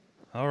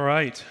All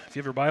right. If you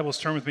have your Bibles,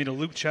 turn with me to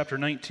Luke chapter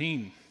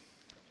 19.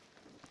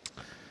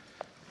 I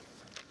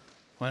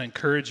want to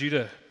encourage you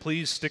to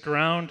please stick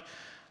around.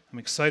 I'm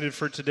excited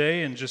for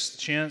today and just a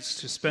chance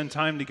to spend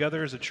time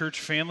together as a church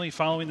family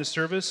following the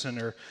service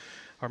and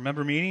our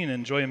member meeting and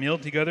enjoy a meal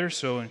together.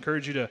 So I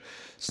encourage you to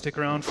stick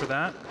around for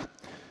that.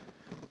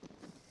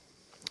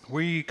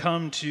 We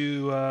come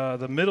to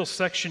the middle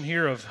section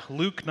here of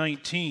Luke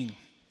 19.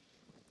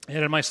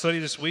 And in my study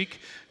this week,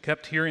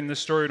 kept hearing this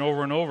story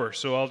over and over,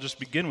 so I'll just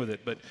begin with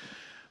it. But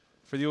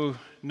for you who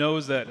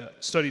knows that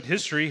studied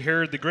history,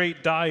 Herod the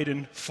Great died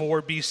in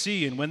 4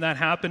 BC, and when that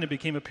happened, it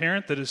became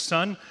apparent that his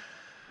son,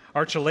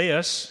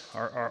 Archelaus,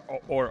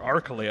 or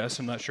Archelaus,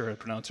 I'm not sure how to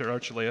pronounce it,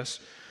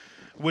 Archelaus,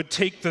 would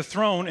take the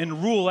throne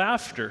and rule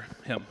after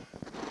him.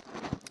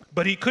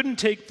 But he couldn't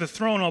take the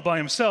throne all by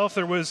himself.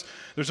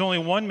 There's only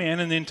one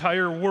man in the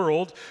entire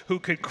world who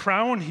could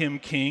crown him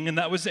king, and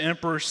that was the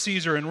Emperor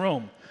Caesar in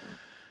Rome.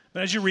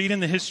 But as you read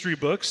in the history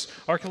books,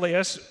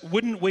 Archelaus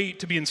wouldn't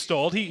wait to be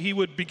installed. He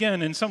would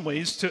begin, in some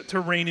ways, to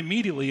reign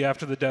immediately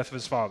after the death of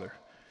his father.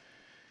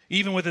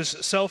 Even with his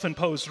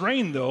self-imposed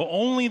reign, though,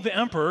 only the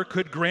emperor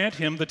could grant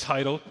him the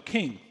title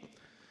king.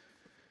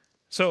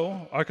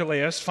 So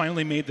Archelaus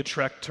finally made the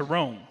trek to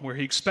Rome, where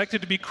he expected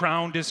to be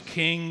crowned as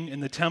king in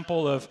the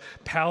temple of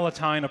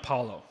Palatine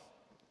Apollo.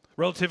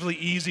 Relatively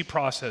easy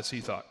process, he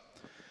thought.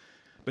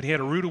 But he had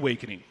a rude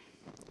awakening,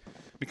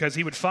 because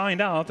he would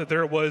find out that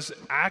there was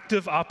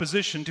active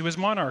opposition to his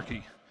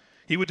monarchy.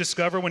 He would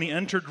discover when he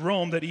entered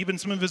Rome that even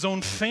some of his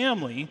own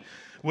family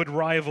would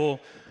rival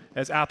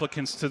as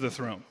applicants to the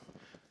throne.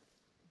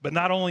 But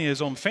not only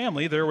his own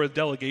family, there were a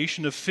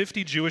delegation of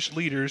 50 Jewish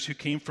leaders who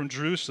came from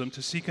Jerusalem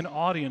to seek an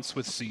audience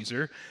with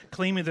Caesar,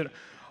 claiming that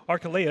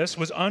Archelaus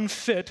was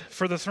unfit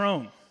for the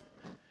throne.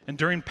 And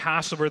during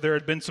Passover, there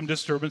had been some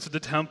disturbance at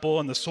the temple,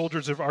 and the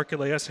soldiers of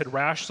Archelaus had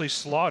rashly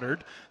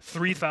slaughtered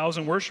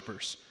 3,000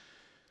 worshipers.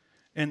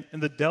 And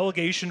the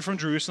delegation from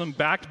Jerusalem,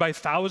 backed by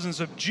thousands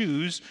of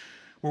Jews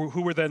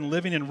who were then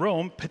living in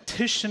Rome,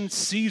 petitioned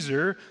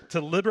Caesar to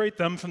liberate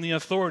them from the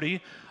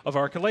authority of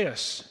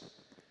Archelaus.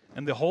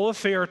 And the whole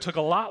affair took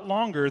a lot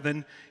longer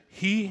than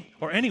he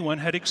or anyone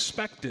had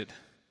expected.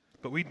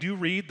 But we do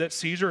read that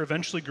Caesar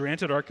eventually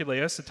granted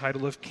Archelaus the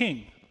title of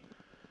king.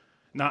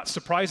 Not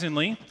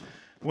surprisingly,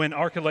 when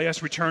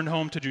Archelaus returned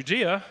home to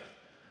Judea,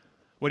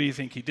 what do you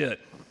think he did?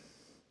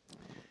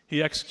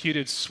 He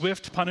executed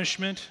swift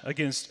punishment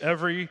against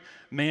every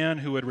man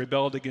who had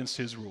rebelled against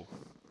his rule,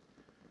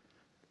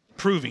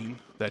 proving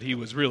that he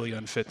was really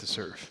unfit to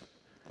serve.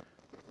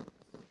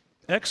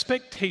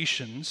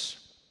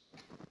 Expectations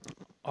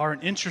are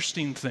an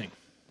interesting thing.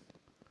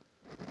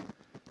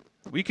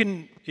 We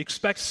can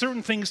expect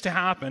certain things to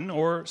happen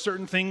or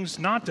certain things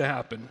not to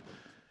happen.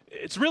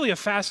 It's really a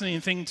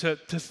fascinating thing to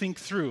think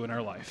through in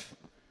our life.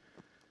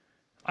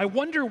 I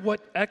wonder what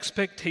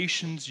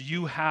expectations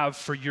you have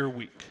for your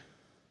week.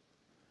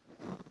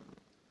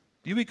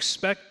 Do you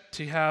expect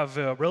to have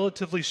a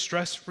relatively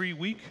stress-free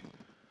week?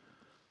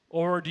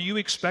 Or do you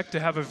expect to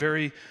have a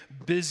very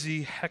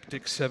busy,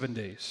 hectic 7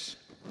 days?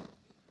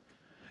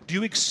 Do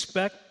you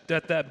expect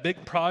that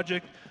big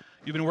project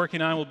you've been working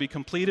on will be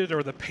completed,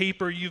 or the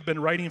paper you've been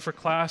writing for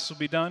class will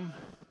be done?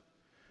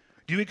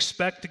 Do you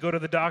expect to go to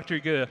the doctor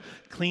to get a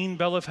clean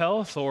bill of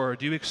health, or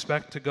do you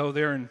expect to go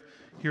there and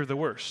hear the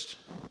worst?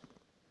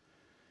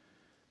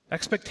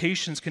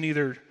 Expectations can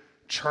either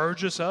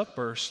charge us up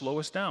or slow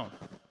us down.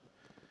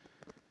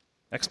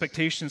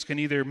 Expectations can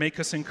either make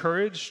us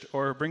encouraged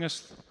or bring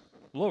us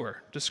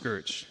lower,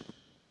 discouraged.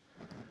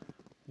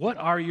 What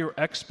are your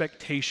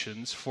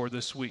expectations for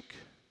this week,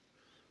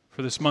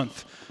 for this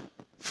month,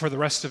 for the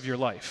rest of your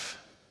life?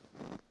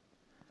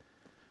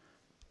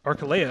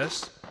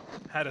 Archelaus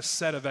had a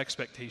set of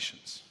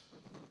expectations.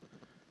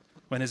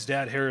 When his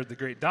dad Herod the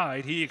Great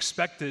died, he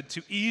expected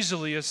to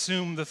easily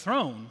assume the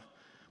throne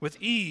with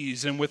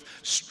ease and with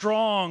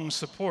strong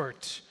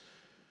support.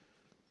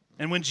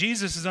 And when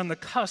Jesus is on the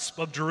cusp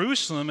of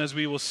Jerusalem, as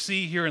we will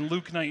see here in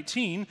Luke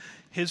 19,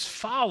 his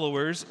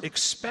followers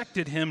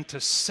expected him to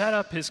set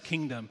up his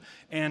kingdom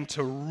and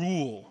to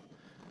rule.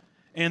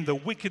 And the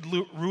wicked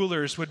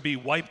rulers would be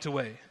wiped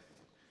away.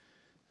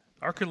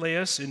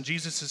 Archelaus and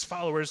Jesus'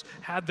 followers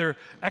had their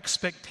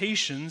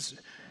expectations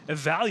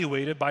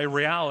evaluated by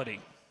reality,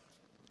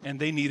 and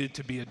they needed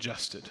to be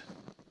adjusted.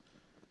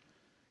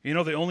 You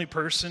know, the only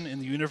person in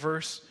the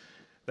universe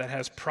that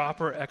has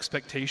proper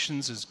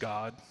expectations is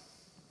God.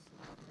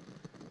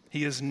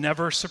 He is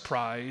never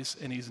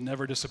surprised, and he's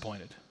never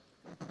disappointed.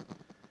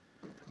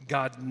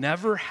 God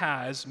never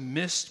has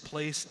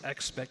misplaced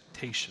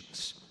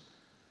expectations.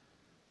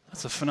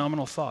 That's a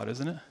phenomenal thought,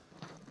 isn't it?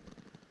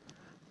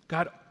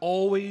 God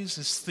always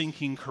is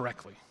thinking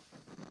correctly.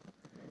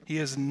 He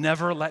is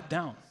never let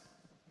down.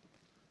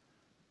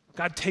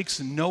 God takes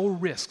no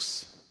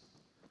risks.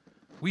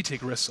 We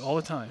take risks all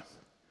the time.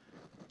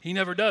 He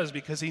never does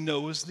because he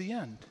knows the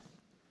end.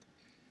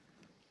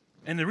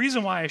 And the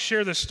reason why I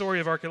share this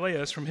story of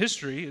Archelaus from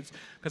history is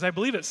because I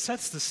believe it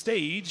sets the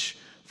stage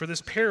for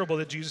this parable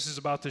that Jesus is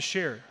about to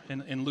share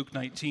in Luke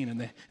 19.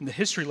 And the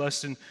history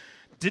lesson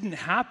didn't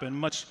happen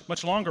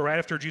much longer right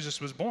after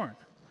Jesus was born.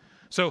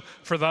 So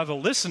for the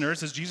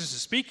listeners, as Jesus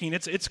is speaking,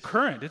 it's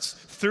current. It's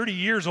 30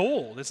 years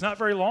old. It's not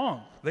very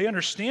long. They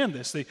understand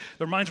this.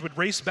 Their minds would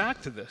race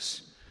back to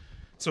this.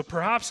 So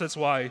perhaps that's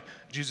why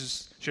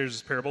Jesus shares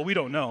this parable. We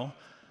don't know.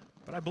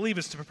 But I believe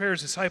it's to prepare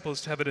his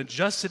disciples to have an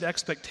adjusted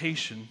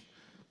expectation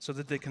so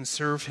that they can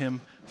serve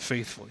him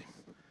faithfully.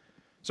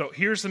 So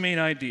here's the main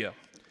idea.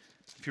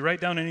 If you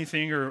write down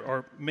anything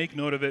or make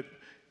note of it,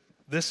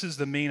 this is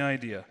the main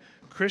idea.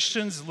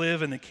 Christians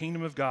live in the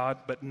kingdom of God,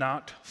 but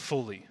not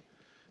fully.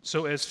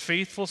 So as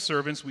faithful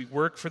servants, we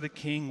work for the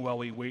king while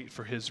we wait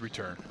for his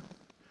return.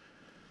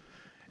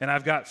 And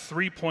I've got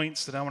 3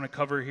 points that I want to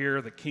cover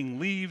here. The king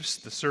leaves,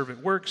 the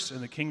servant works,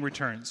 and the king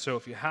returns. So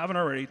if you haven't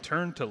already,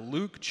 turn to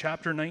Luke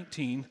chapter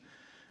 19.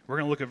 We're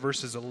going to look at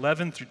verses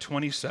 11 through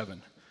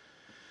 27.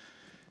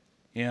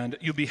 And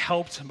you'll be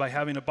helped by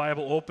having a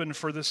Bible open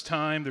for this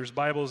time. There's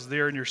Bibles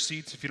there in your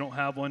seats if you don't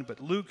have one. But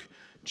Luke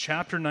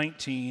chapter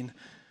 19,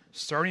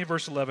 starting at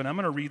verse 11, I'm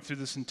going to read through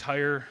this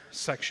entire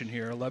section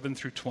here, 11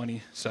 through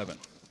 27.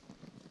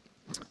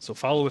 So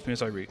follow with me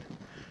as I read.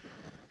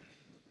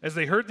 As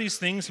they heard these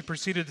things, he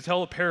proceeded to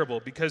tell a parable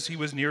because he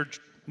was near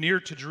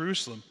to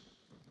Jerusalem,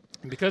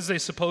 and because they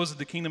supposed that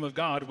the kingdom of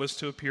God was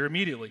to appear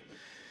immediately.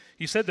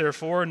 He said,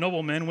 therefore, a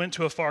nobleman went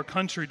to a far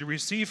country to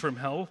receive from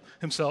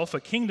himself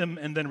a kingdom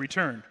and then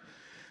returned.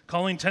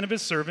 Calling 10 of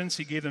his servants,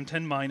 he gave them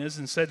 10 minas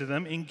and said to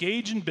them,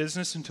 engage in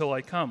business until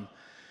I come.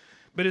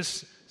 But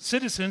his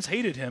citizens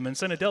hated him and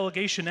sent a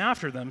delegation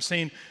after them,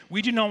 saying,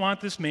 we do not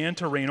want this man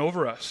to reign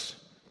over us.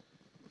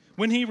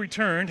 When he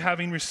returned,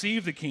 having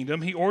received the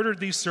kingdom, he ordered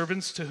these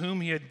servants to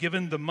whom he had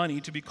given the money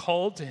to be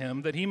called to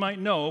him, that he might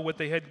know what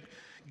they had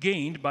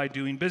gained by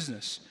doing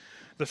business.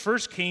 The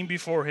first came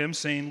before him,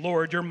 saying,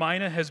 Lord, your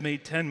mina has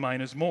made 10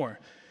 minas more.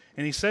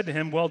 And he said to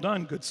him, well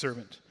done, good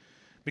servant.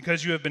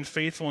 Because you have been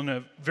faithful in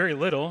a very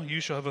little, you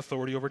shall have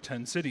authority over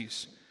 10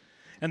 cities.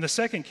 And the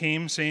second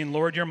came, saying,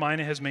 Lord, your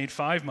mina has made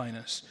 5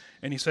 minas.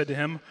 And he said to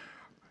him,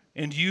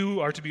 and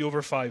you are to be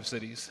over 5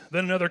 cities.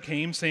 Then another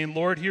came, saying,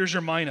 Lord, here's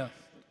your mina,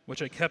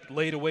 which I kept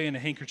laid away in a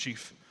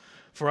handkerchief.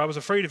 For I was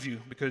afraid of you,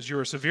 because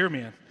you're a severe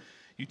man.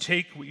 You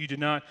take what you did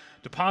not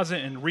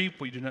deposit and reap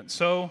what you did not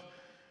sow.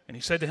 And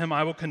he said to him,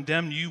 I will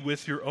condemn you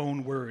with your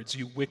own words,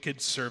 you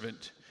wicked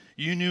servant.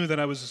 You knew that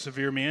I was a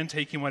severe man,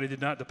 taking what I did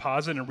not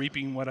deposit and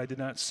reaping what I did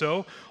not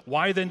sow.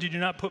 Why then did you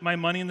not put my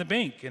money in the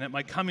bank? And at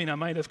my coming I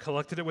might have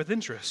collected it with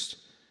interest.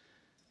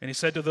 And he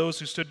said to those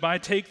who stood by,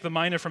 take the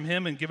mina from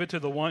him and give it to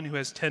the one who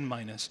has 10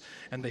 minas.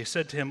 And they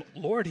said to him,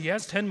 Lord, he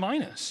has 10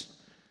 minas.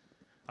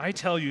 I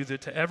tell you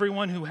that to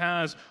everyone who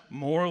has,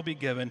 more will be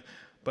given,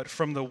 but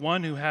from the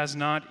one who has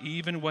not,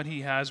 even what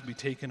he has will be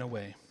taken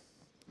away.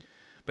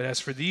 But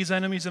as for these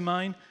enemies of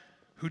mine,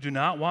 who do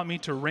not want me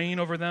to reign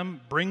over them,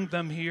 bring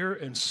them here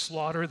and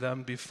slaughter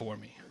them before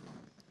me.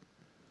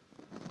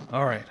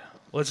 All right,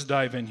 let's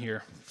dive in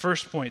here.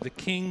 First point, the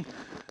king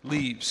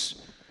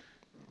leaves.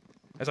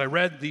 As I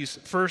read these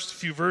first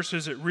few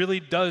verses, it really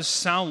does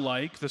sound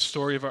like the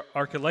story of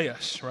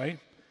Archelaus, right?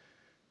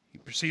 He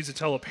proceeds to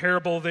tell a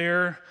parable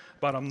there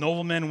about a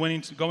nobleman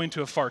going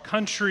to a far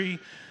country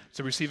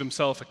to receive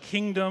himself a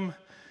kingdom.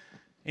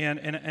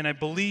 And I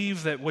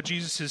believe that what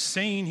Jesus is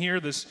saying here,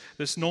 this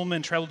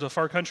nobleman traveled to a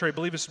far country, I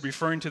believe it's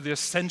referring to the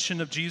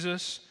ascension of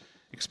Jesus,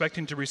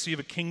 expecting to receive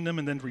a kingdom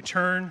and then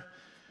return.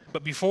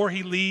 But before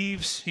he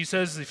leaves, he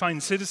says they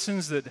find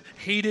citizens that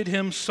hated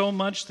him so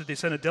much that they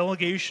sent a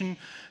delegation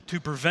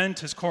to prevent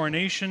his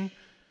coronation.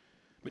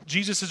 But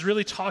Jesus is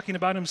really talking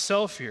about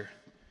himself here.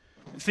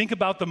 Think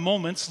about the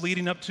moments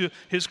leading up to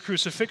his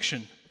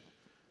crucifixion.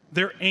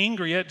 They're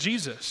angry at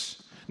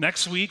Jesus.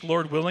 Next week,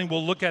 Lord willing,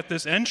 we'll look at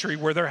this entry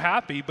where they're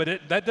happy, but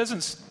that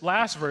doesn't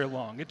last very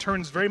long. It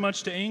turns very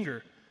much to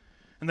anger.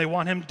 And they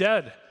want him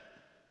dead.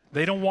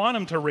 They don't want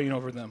him to reign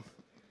over them.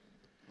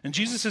 And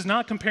Jesus is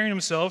not comparing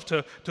himself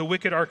to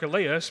wicked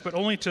Archelaus, but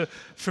only to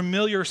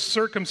familiar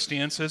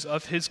circumstances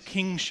of his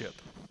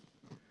kingship.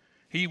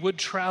 He would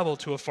travel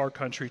to a far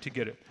country to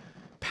get it,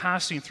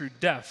 passing through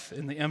death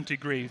in the empty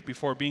grave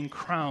before being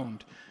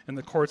crowned in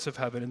the courts of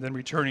heaven and then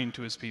returning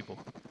to his people.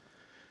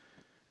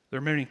 There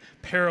are many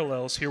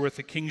parallels here with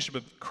the kingship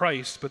of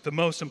Christ, but the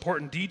most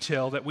important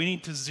detail that we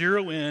need to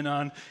zero in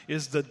on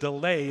is the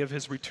delay of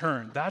his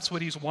return. That's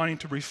what he's wanting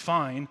to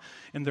refine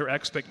in their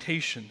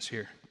expectations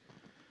here.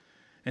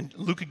 And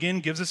Luke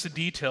again gives us the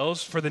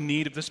details for the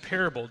need of this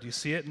parable. Do you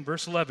see it in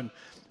verse 11?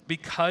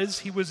 Because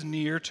he was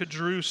near to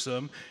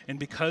Jerusalem, and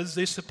because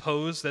they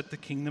supposed that the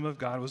kingdom of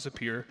God was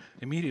appear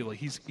immediately.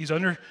 He's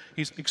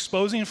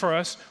exposing for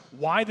us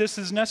why this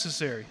is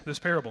necessary, this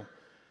parable.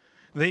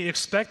 They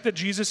expect that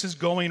Jesus is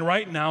going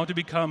right now to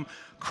become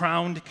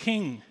crowned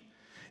king.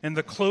 And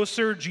the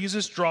closer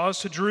Jesus draws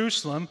to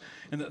Jerusalem,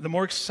 and the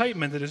more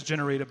excitement that is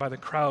generated by the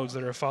crowds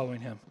that are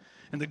following him.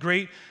 And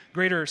the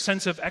greater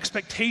sense of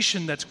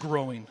expectation that's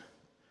growing.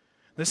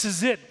 This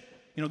is it.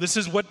 This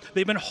is what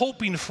they've been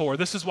hoping for.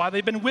 This is why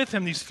they've been with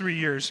him these 3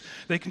 years.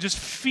 They can just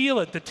feel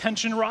it, the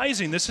tension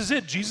rising. This is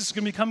it. Jesus is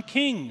going to become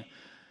king.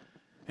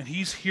 And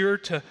he's here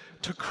to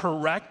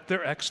correct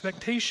their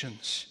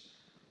expectations.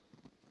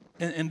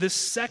 And this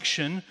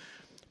section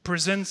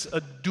presents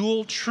a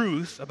dual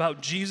truth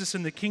about Jesus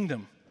and the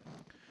kingdom.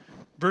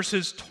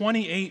 Verses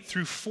 28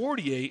 through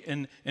 48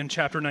 in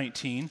chapter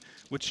 19,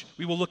 which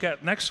we will look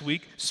at next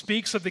week,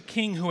 speaks of the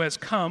king who has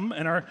come,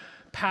 and our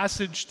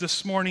passage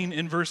this morning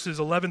in verses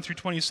 11 through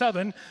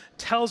 27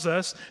 tells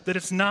us that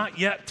it's not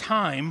yet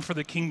time for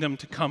the kingdom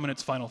to come in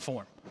its final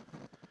form.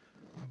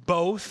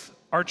 Both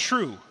are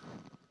true.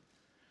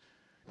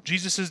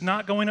 Jesus is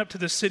not going up to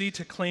the city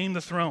to claim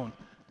the throne.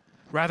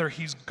 Rather,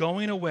 he's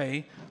going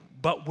away,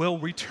 but will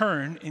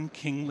return in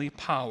kingly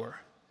power.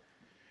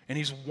 And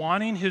he's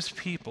wanting his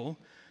people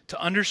to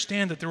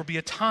understand that there will be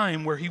a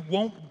time where he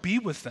won't be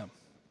with them.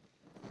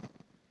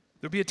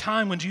 There'll be a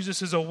time when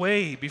Jesus is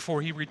away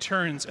before he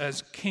returns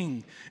as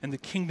king and the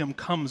kingdom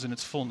comes in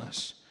its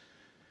fullness.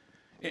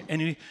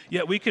 And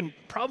yet we can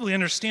probably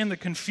understand the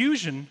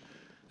confusion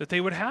that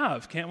they would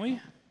have, can't we?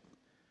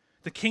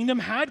 The kingdom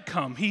had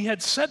come. He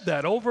had said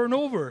that over and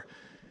over,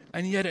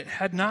 and yet it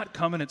had not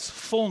come in its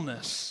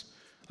fullness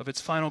of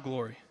its final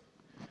glory.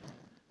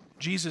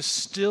 Jesus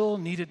still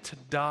needed to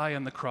die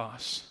on the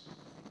cross.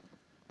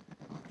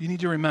 You need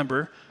to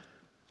remember,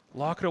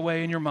 lock it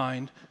away in your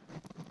mind,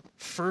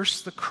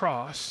 first the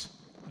cross,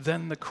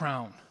 then the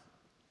crown.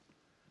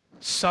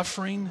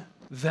 Suffering,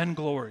 then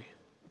glory.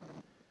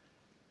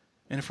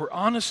 And if we're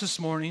honest this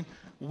morning,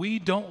 we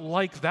don't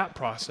like that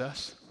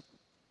process.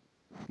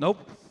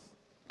 Nope,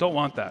 don't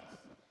want that.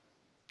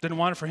 Didn't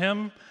want it for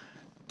him,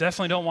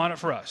 definitely don't want it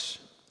for us.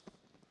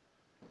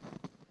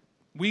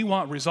 We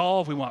want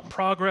resolve, we want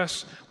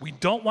progress, we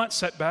don't want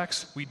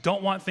setbacks, we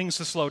don't want things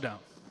to slow down.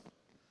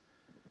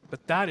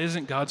 But that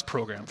isn't God's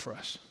program for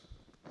us.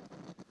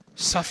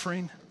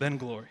 Suffering, then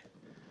glory.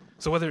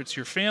 So whether it's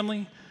your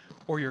family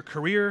or your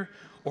career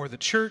or the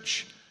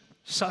church,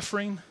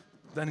 suffering,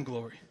 then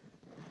glory.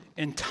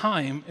 And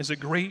time is a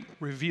great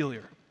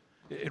revealer.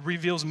 It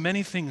reveals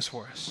many things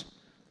for us.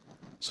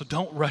 So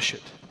don't rush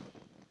it.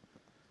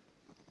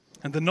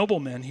 And the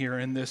nobleman here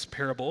in this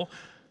parable,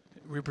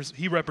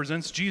 he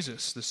represents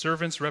Jesus. The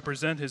servants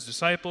represent his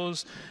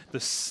disciples. The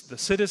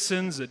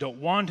citizens that don't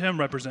want him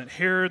represent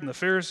Herod and the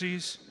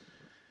Pharisees.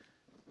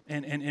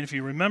 And if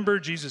you remember,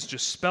 Jesus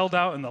just spelled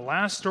out in the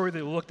last story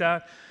that we looked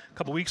at a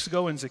couple weeks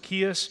ago in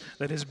Zacchaeus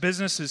that his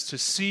business is to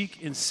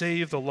seek and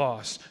save the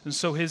lost. And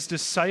so his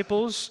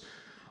disciples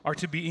are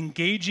to be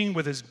engaging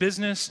with his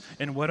business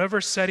in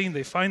whatever setting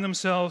they find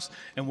themselves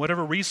and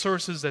whatever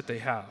resources that they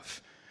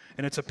have.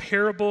 And it's a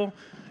parable,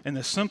 and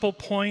the simple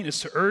point is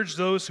to urge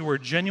those who are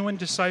genuine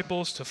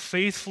disciples to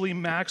faithfully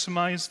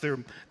maximize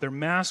their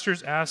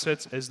master's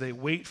assets as they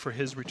wait for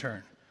his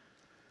return.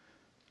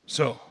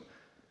 So,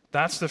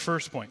 that's the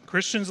first point.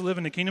 Christians live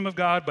in the kingdom of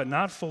God, but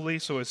not fully,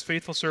 so as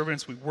faithful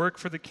servants, we work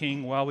for the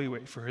king while we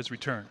wait for his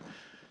return.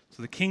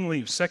 So the king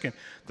leaves. Second,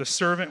 the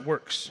servant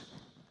works.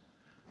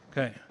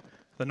 Okay.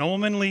 The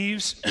nobleman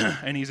leaves,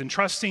 and he's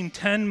entrusting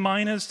 10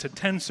 minas to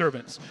 10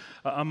 servants.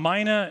 A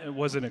mina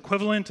was an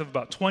equivalent of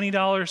about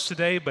 $20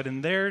 today, but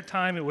in their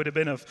time, it would have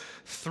been of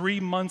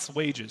 3 months'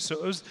 wages. So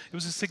it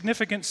was a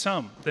significant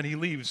sum that he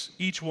leaves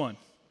each one.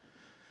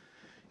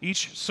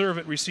 Each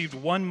servant received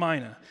 1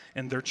 mina,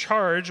 and their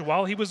charge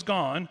while he was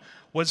gone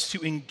was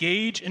to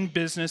engage in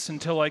business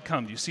until I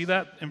come. Do you see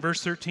that in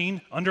verse 13?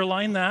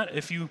 Underline that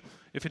if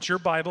it's your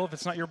Bible. If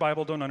it's not your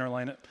Bible, don't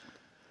underline it.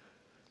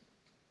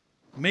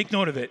 Make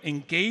note of it.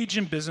 Engage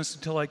in business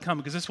until I come,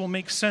 because this will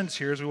make sense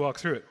here as we walk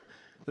through it.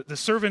 The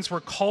servants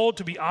were called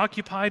to be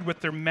occupied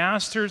with their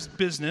master's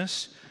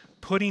business,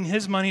 putting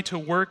his money to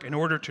work in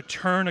order to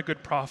turn a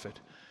good profit.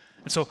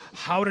 And so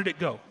how did it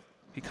go?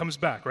 He comes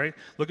back, right?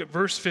 Look at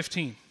verse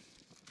 15.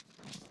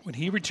 When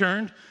he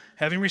returned,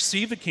 having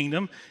received the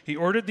kingdom, he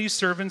ordered these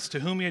servants to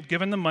whom he had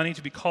given the money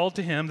to be called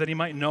to him, that he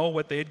might know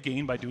what they had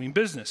gained by doing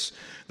business.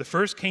 The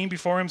first came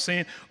before him,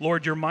 saying,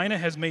 Lord, your mina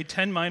has made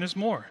 10 minas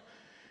more.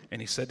 And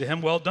he said to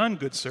him, Well done,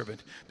 good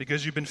servant,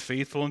 because you've been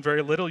faithful in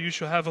very little, you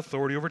shall have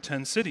authority over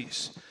 10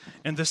 cities.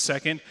 And the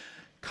second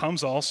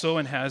comes also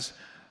and has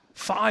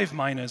 5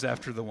 minas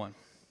after the one.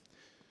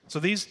 So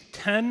these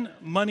 10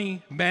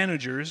 money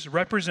managers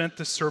represent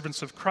the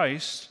servants of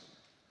Christ,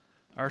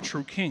 our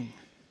true king.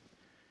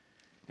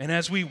 And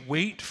as we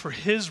wait for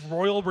his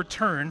royal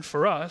return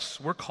for us,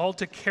 we're called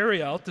to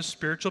carry out the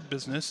spiritual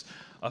business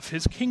of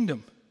his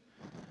kingdom.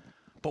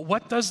 But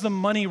what does the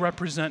money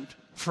represent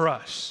for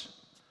us?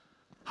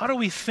 How do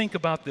we think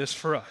about this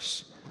for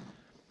us?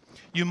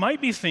 You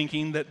might be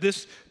thinking that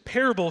this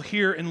parable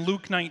here in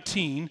Luke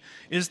 19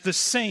 is the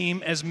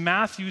same as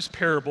Matthew's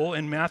parable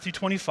in Matthew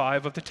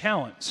 25 of the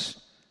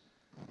talents.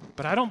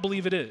 But I don't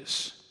believe it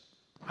is.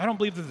 I don't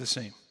believe they're the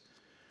same.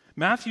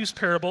 Matthew's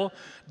parable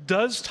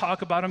does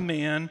talk about a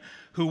man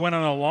who went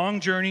on a long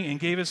journey and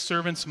gave his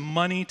servants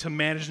money to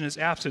manage in his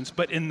absence.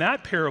 But in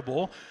that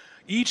parable,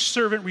 each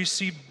servant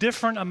received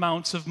different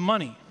amounts of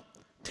money,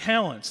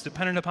 talents,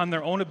 dependent upon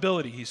their own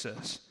ability, he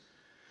says.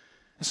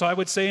 And so I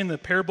would say in the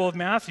parable of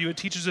Matthew, it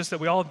teaches us that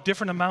we all have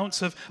different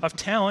amounts of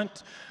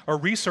talent or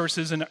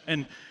resources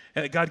and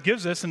God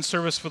gives us in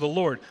service for the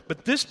Lord.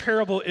 But this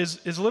parable is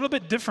a little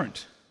bit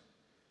different.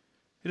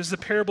 It is the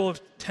parable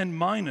of 10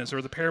 minas,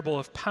 or the parable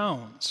of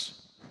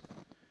pounds.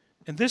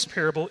 In this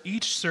parable,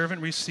 each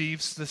servant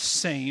receives the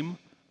same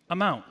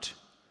amount.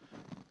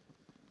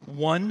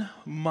 1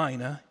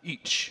 mina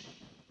each.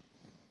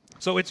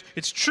 So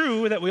it's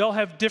true that we all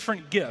have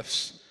different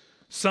gifts,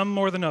 some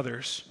more than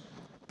others,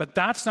 but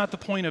that's not the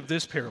point of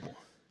this parable.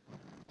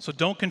 So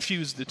don't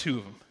confuse the two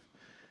of them.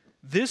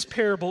 This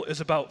parable is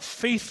about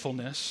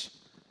faithfulness,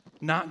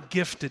 not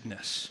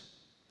giftedness.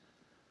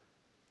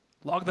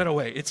 Log that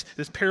away. It's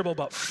this parable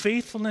about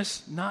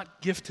faithfulness,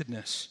 not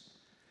giftedness.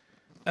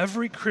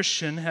 Every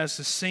Christian has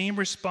the same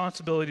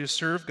responsibility to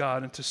serve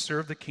God and to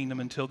serve the kingdom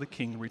until the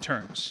king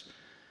returns.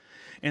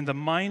 And the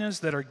minas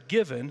that are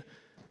given,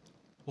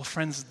 well,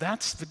 friends,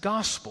 that's the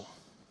gospel.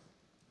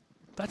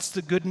 That's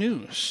the good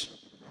news.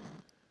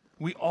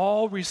 We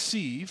all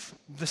receive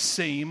the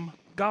same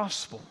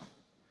gospel,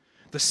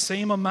 the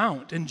same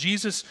amount. And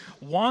Jesus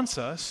wants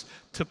us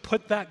to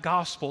put that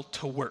gospel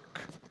to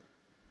work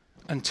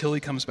until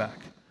he comes back.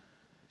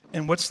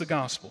 And what's the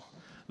gospel?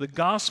 The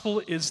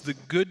gospel is the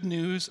good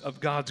news of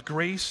God's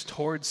grace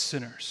towards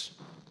sinners.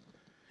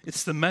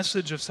 It's the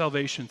message of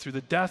salvation through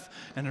the death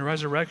and the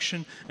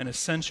resurrection and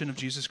ascension of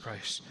Jesus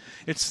Christ.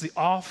 It's the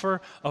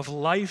offer of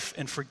life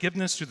and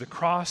forgiveness through the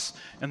cross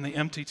and the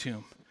empty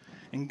tomb.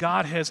 And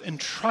God has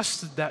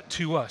entrusted that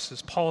to us,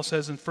 as Paul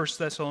says in 1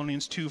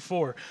 Thessalonians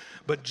 2:4.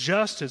 But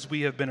just as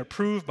we have been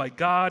approved by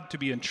God to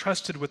be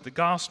entrusted with the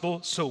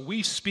gospel, so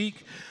we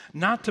speak,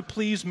 not to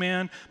please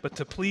man, but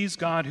to please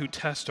God who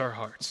tests our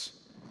hearts.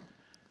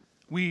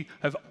 We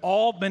have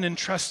all been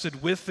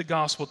entrusted with the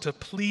gospel to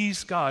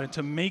please God and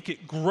to make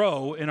it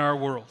grow in our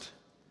world.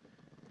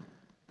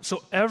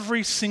 So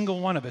every single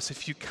one of us,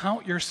 if you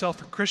count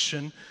yourself a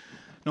Christian,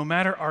 no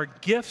matter our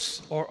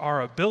gifts or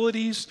our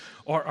abilities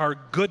or our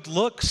good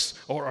looks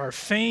or our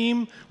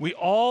fame, we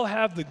all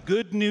have the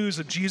good news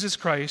of Jesus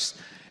Christ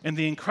and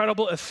the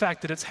incredible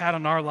effect that it's had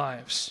on our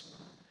lives.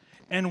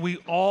 And we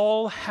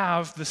all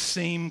have the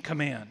same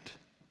command.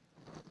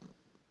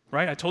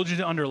 Right? I told you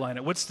to underline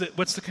it. What's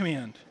the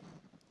command?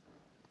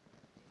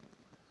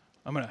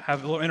 I'm going to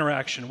have a little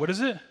interaction. What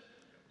is it?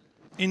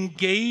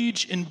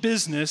 Engage in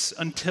business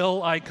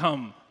until I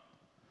come.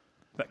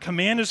 That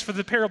command is for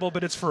the parable,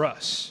 but it's for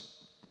us.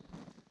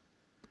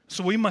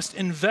 So we must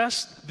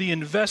invest the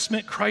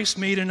investment Christ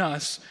made in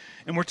us,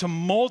 and we're to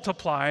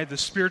multiply the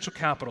spiritual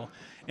capital.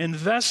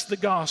 Invest the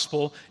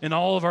gospel in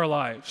all of our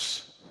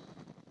lives.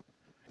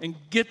 And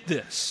get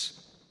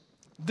this.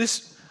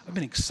 I've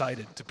been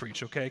excited to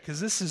preach, okay? Because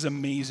this is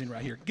amazing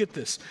right here. Get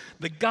this.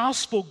 The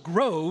gospel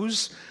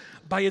grows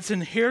by its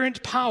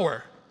inherent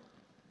power.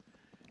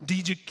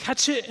 Did you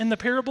catch it in the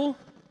parable?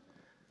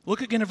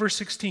 Look again at verse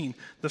 16.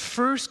 The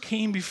first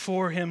came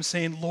before him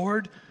saying,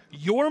 Lord,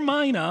 your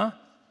mina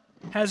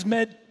has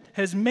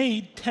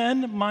made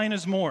 10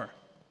 minas more.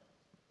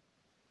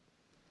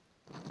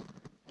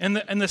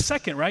 And the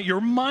second, right?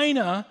 Your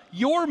mina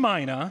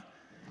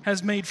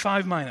has made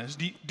 5 minas.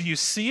 Do you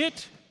see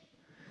it?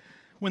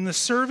 When the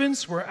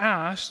servants were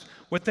asked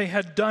what they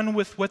had done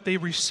with what they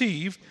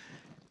received,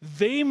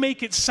 they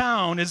make it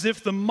sound as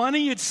if the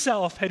money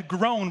itself had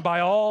grown by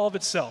all of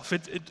itself.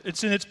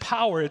 It's in its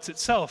power, it's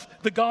itself,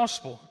 the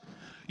gospel.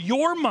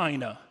 Your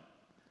mina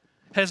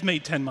has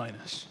made 10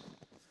 minas.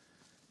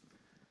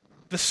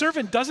 The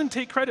servant doesn't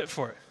take credit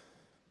for it.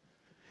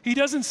 He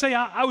doesn't say,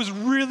 I was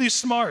really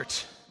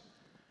smart.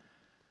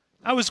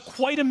 I was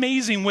quite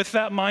amazing with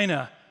that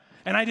mina,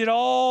 and I did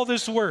all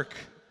this work.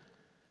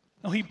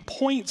 No, he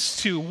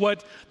points to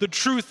what the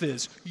truth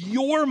is.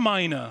 Your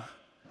mina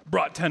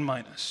brought 10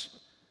 minas.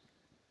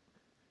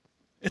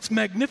 It's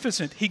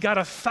magnificent. He got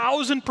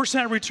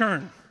 1,000%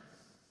 return.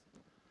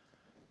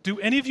 Do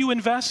any of you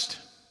invest?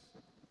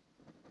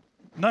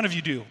 None of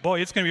you do.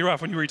 Boy, it's going to be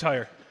rough when you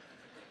retire.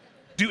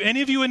 Do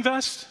any of you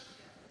invest?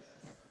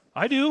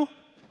 I do.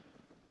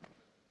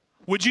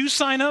 Would you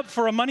sign up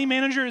for a money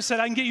manager that said,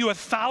 I can get you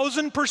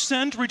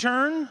 1,000%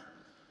 return?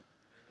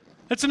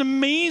 That's an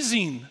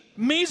amazing,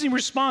 amazing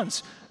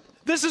response.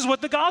 This is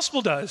what the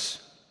gospel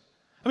does.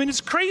 I mean, it's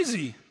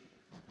crazy.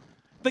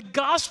 The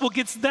gospel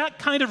gets that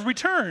kind of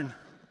return.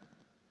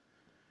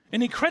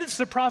 And he credits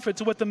the prophet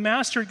to what the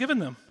master had given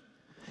them.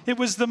 It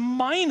was the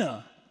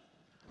mina,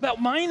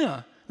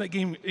 that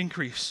gave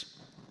increase.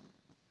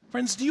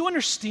 Friends, do you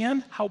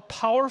understand how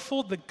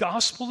powerful the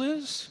gospel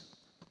is?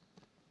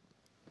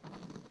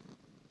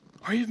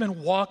 Or you've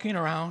been walking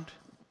around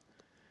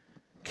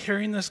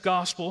carrying this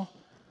gospel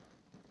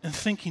and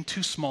thinking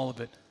too small of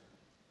it.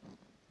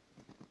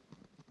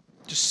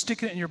 Just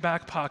sticking it in your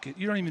back pocket.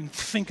 You don't even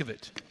think of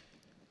it.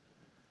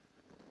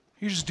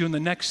 You're just doing the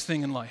next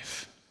thing in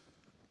life.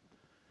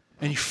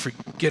 And you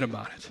forget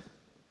about it.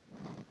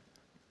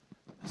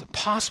 Is it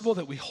possible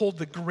that we hold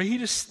the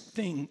greatest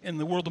thing in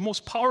the world, the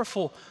most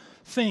powerful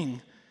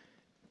thing,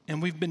 and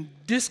we've been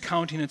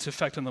discounting its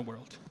effect on the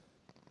world?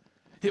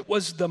 It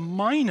was the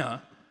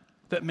mina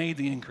that made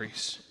the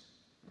increase.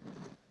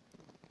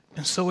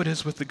 And so it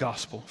is with the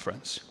gospel,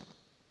 friends.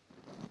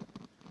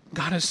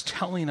 God is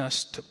telling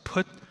us to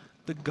put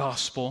the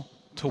gospel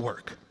to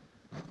work.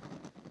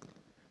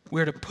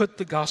 We are to put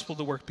the gospel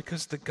to work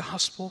because the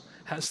gospel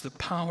has the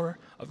power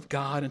of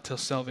God until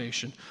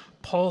salvation.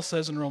 Paul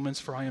says in Romans,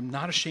 "For I am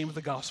not ashamed of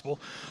the gospel,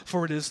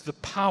 for it is the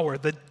power,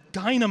 the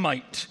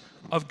dynamite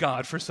of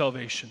God for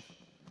salvation."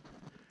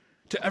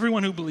 To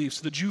everyone who believes,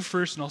 to the Jew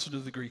first and also to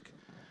the Greek.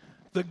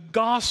 The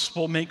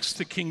gospel makes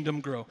the kingdom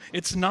grow.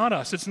 It's not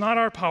us. It's not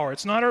our power.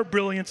 It's not our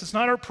brilliance. It's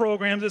not our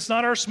programs. It's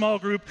not our small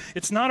group.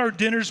 It's not our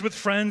dinners with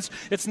friends.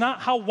 It's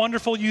not how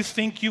wonderful you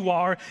think you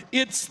are.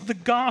 It's the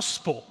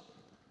gospel.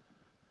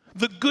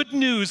 The good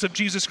news of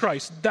Jesus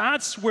Christ.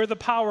 That's where the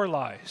power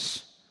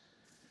lies.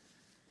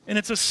 And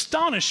it's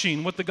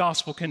astonishing what the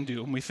gospel can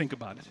do when we think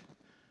about it.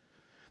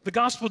 The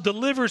gospel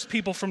delivers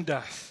people from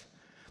death.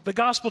 The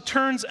gospel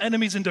turns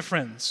enemies into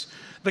friends.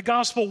 The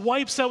gospel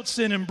wipes out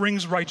sin and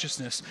brings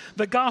righteousness.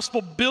 The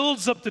gospel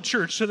builds up the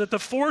church so that the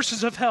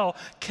forces of hell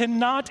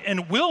cannot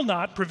and will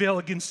not prevail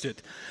against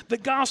it. The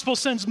gospel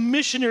sends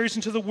missionaries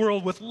into the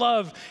world with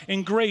love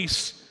and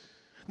grace.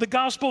 The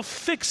gospel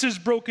fixes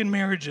broken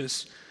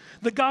marriages.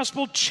 The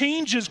gospel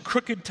changes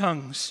crooked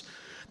tongues.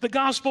 The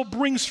gospel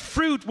brings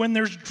fruit when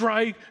there's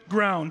dry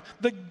ground.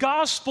 The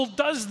gospel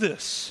does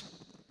this.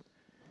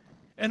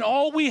 And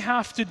all we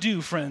have to do,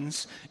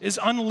 friends, is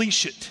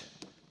unleash it.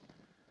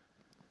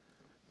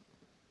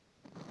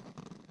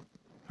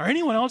 Are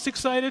anyone else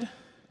excited?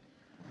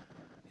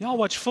 Y'all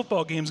watch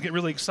football games, get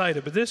really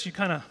excited, but this, you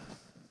kind of,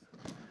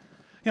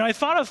 I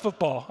thought of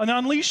football and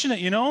unleashing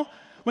it,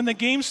 When the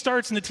game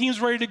starts and the team's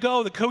ready to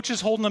go, the coach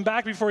is holding them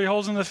back before he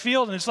holds them in the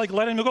field, and it's like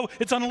letting them go.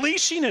 It's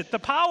unleashing it, the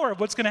power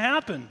of what's going to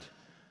happen.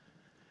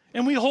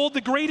 And we hold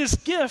the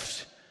greatest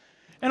gift,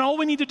 and all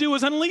we need to do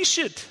is unleash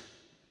it.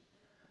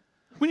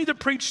 We need to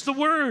preach the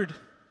word.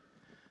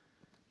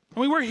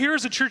 And we're here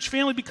as a church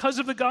family because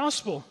of the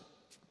gospel.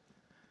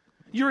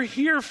 You're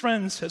here,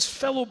 friends, as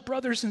fellow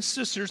brothers and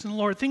sisters in the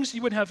Lord, things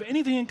you wouldn't have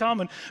anything in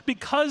common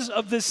because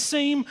of this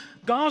same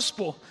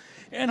gospel.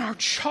 And our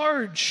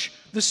charge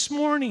this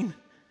morning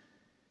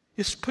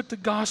is to put the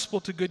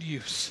gospel to good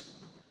use,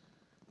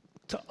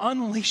 to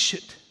unleash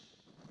it.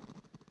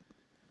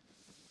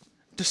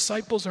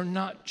 Disciples are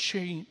not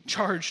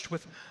charged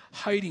with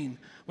hiding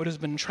what has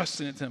been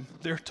entrusted to them.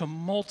 They're to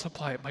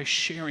multiply it by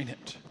sharing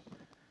it.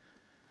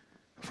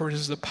 For it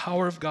is the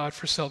power of God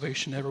for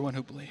salvation to everyone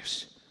who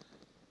believes.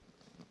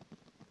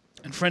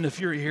 And friend, if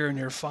you're here and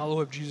you're a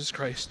follower of Jesus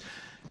Christ,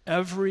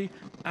 every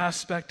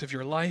aspect of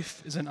your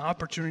life is an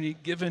opportunity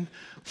given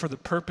for the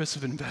purpose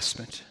of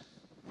investment.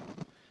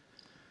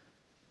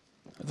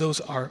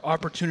 Those are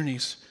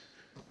opportunities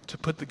to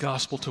put the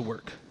gospel to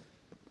work.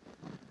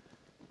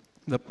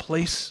 The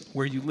place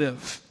where you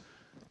live,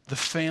 the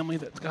family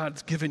that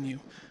God's given you,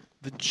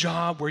 the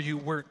job where you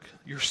work,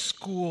 your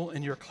school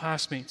and your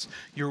classmates,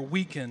 your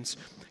weekends,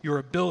 your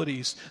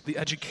abilities, the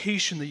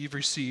education that you've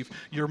received,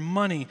 your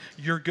money,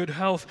 your good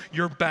health,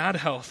 your bad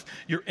health,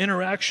 your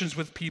interactions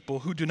with people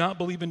who do not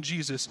believe in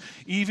Jesus,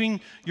 even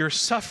your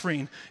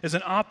suffering is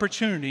an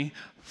opportunity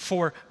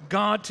for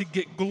God to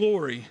get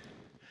glory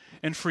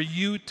and for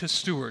you to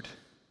steward.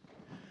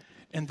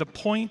 And the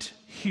point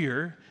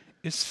here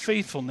is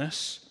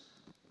faithfulness,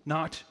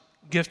 not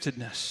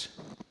giftedness.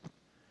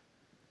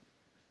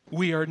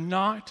 We are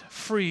not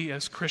free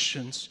as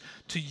Christians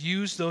to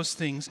use those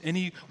things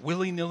any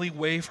willy-nilly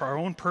way for our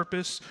own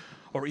purpose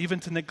or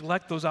even to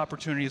neglect those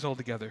opportunities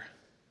altogether.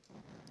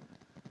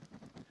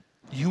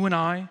 You and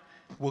I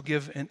will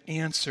give an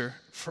answer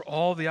for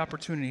all the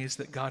opportunities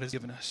that God has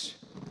given us.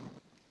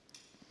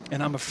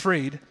 And I'm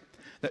afraid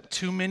that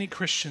too many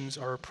Christians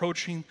are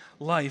approaching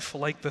life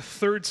like the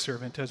third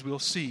servant, as we'll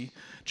see,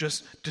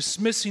 just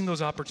dismissing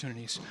those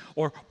opportunities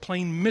or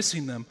plain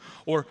missing them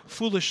or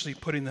foolishly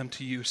putting them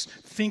to use,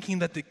 thinking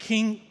that the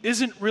king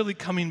isn't really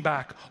coming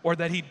back or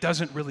that he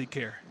doesn't really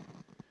care.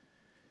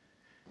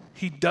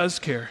 He does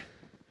care,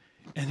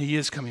 and he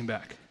is coming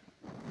back.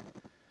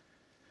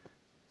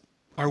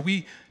 Are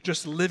we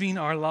just living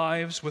our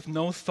lives with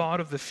no thought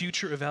of the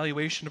future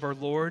evaluation of our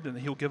Lord and that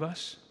he'll give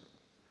us?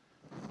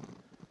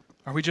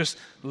 Are we just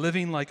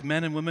living like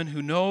men and women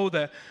who know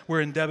that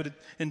we're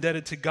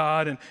indebted to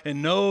God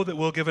and know that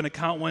we'll give an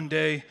account one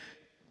day,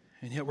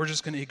 and yet we're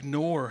just going to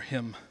ignore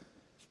him?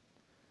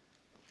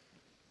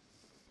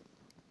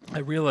 I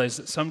realize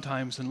that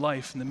sometimes in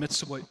life, in the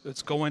midst of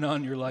what's going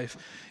on in your life,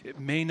 it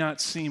may not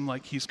seem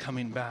like he's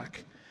coming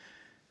back.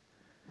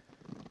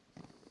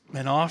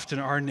 And often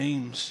our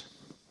names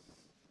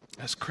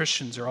as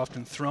Christians are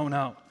often thrown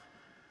out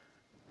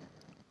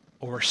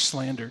or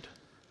slandered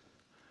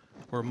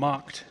or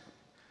mocked.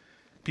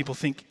 People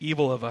think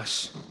evil of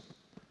us.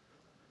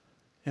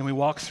 And we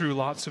walk through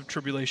lots of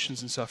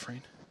tribulations and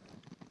suffering.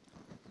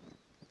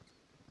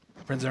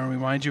 Friends, I want to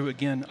remind you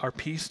again, our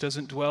peace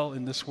doesn't dwell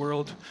in this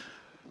world,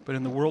 but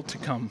in the world to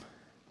come.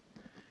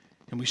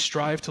 And we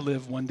strive to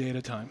live one day at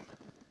a time.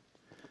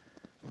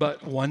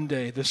 But one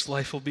day, this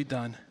life will be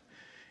done,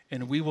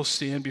 and we will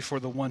stand before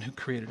the one who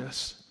created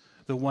us,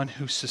 the one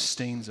who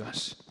sustains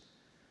us.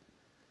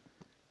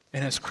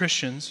 And as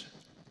Christians,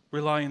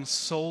 relying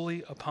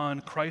solely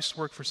upon Christ's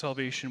work for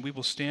salvation, we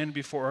will stand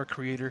before our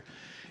Creator,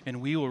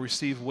 and we will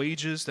receive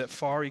wages that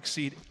far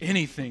exceed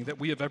anything that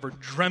we have ever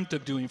dreamt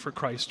of doing for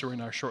Christ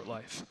during our short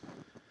life.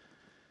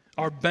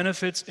 Our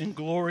benefits and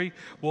glory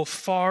will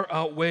far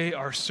outweigh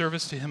our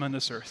service to him on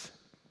this earth.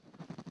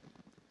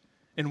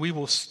 And we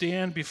will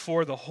stand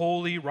before the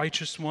holy,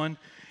 righteous one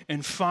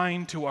and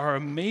find to our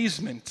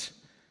amazement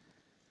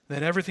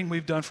that everything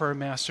we've done for our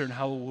master and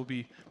how it will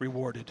be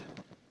rewarded.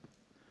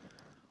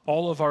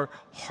 All of our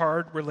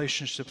hard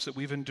relationships that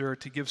we've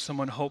endured to give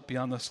someone hope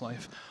beyond this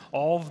life,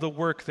 all of the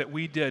work that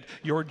we did,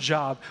 your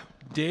job,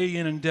 day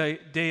in and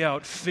day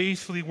out,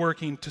 faithfully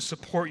working to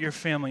support your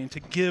family and to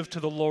give to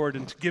the Lord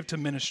and to give to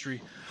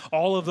ministry,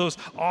 all of those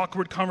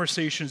awkward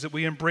conversations that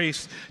we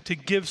embrace to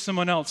give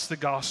someone else the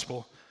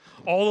gospel,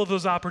 all of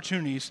those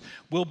opportunities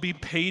will be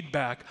paid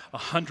back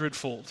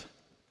 100-fold.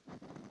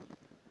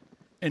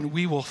 And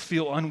we will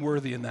feel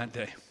unworthy in that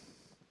day,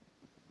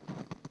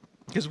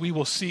 because we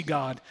will see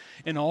God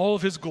in all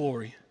of his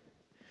glory,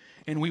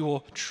 and we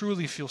will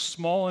truly feel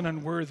small and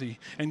unworthy,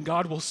 and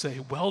God will say,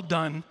 "Well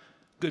done,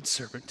 good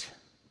servant."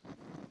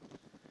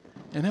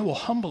 And it will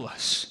humble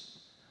us,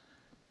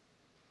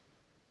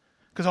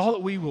 because all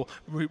that we will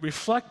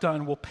reflect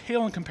on will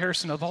pale in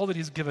comparison of all that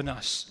he's given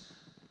us.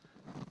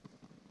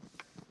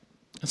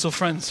 And so,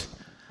 friends,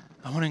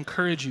 I want to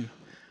encourage you,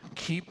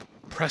 keep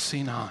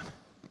pressing on.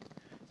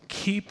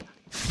 Keep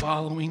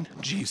following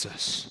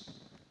Jesus.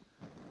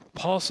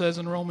 Paul says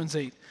in Romans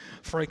 8,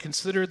 "For I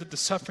consider that the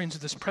sufferings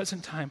of this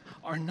present time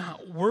are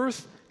not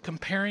worth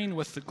comparing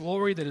with the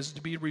glory that is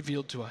to be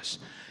revealed to us."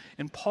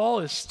 And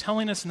Paul is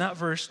telling us in that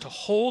verse to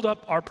hold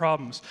up our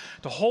problems,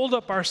 to hold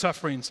up our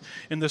sufferings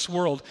in this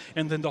world,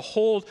 and then to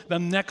hold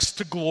them next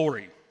to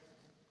glory.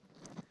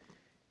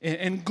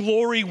 And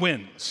glory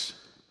wins.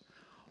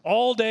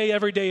 All day,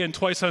 every day, and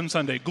twice on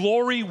Sunday.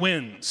 Glory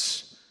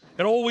wins.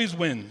 It always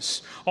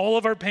wins. All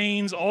of our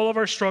pains, all of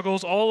our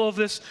struggles, all of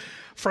this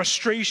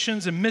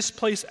frustrations and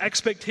misplaced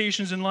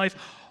expectations in life,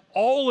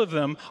 all of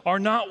them are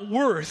not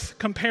worth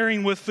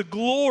comparing with the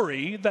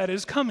glory that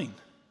is coming.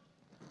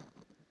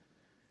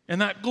 And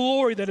that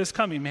glory that is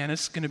coming, man,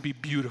 it's going to be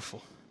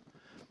beautiful.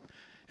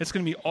 It's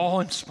going to be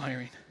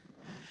awe-inspiring.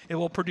 It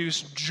will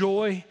produce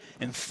joy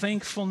and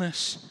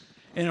thankfulness,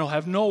 and it'll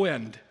have no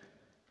end.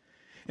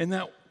 And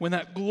that when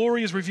that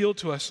glory is revealed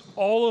to us,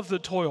 all of the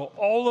toil,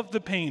 all of the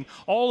pain,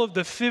 all of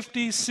the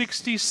 50,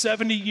 60,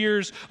 70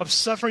 years of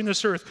suffering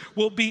this earth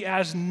will be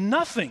as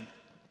nothing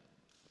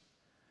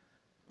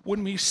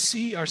when we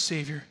see our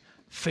Savior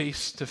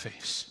face to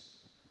face.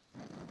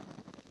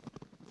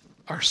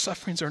 Our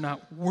sufferings are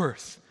not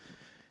worth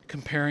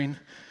comparing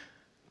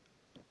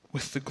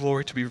with the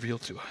glory to be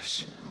revealed to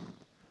us.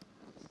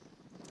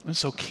 And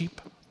so keep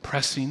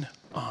pressing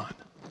on.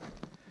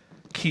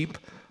 Keep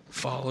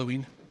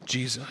following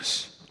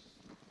Jesus.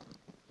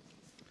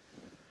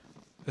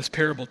 This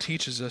parable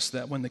teaches us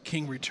that when the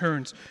king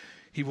returns,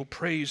 he will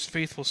praise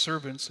faithful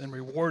servants and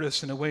reward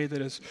us in a way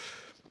that is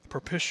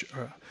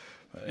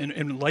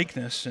in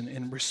likeness and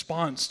in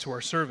response to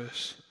our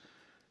service.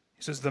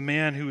 He says the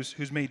man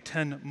who's made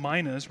 10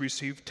 minas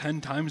received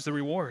 10 times the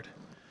reward.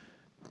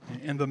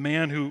 And the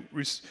man who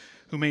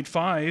made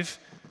 5,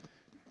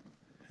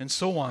 and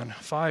so on,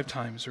 5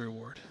 times the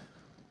reward.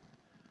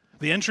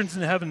 The entrance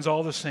into heaven is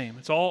all the same.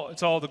 It's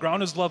all the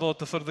ground is level at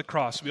the foot of the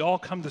cross. We all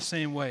come the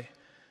same way.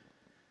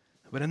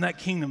 But in that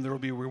kingdom, there will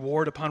be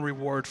reward upon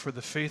reward for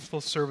the faithful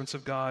servants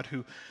of God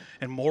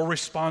and more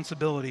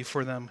responsibility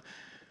for them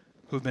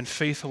who have been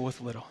faithful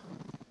with little.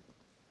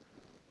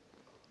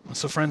 And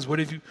so, friends, what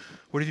have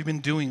you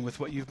been doing with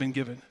what you've been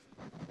given?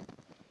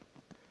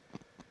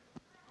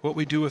 What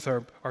we do with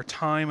our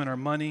time and our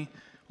money,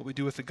 what we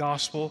do with the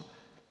gospel,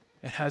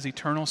 it has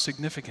eternal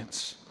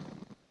significance.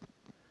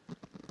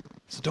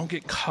 So don't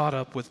get caught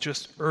up with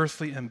just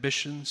earthly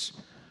ambitions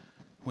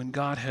when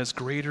God has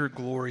greater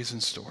glories in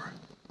store.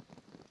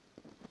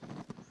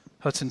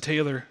 Hudson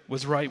Taylor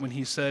was right when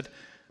he said,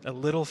 "A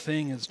little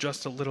thing is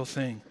just a little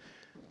thing,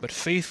 but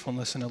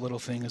faithfulness in a little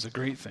thing is a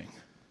great thing."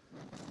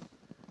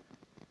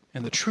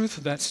 And the truth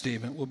of that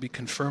statement will be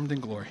confirmed in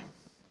glory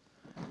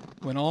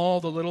when all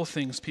the little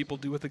things people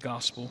do with the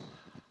gospel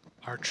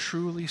are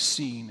truly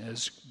seen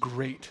as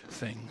great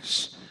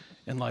things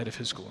in light of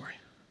his glory.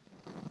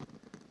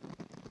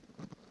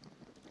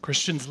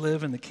 Christians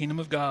live in the kingdom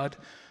of God,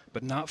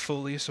 but not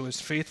fully. So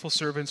as faithful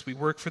servants, we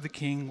work for the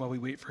king while we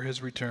wait for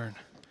his return.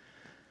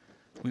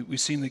 We've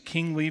seen the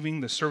king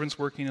leaving, the servants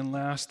working, and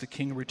last, the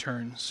king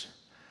returns.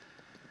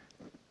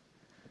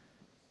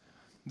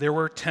 There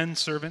were 10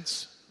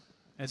 servants,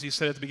 as he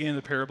said at the beginning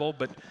of the parable,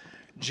 but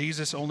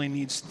Jesus only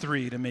needs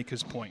 3 to make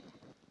his point.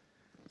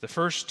 The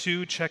first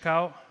 2 check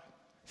out,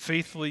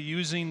 faithfully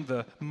using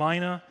the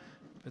mina,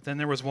 but then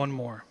there was one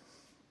more.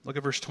 Look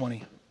at verse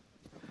 20.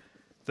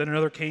 Then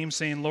another came,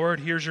 saying, "Lord,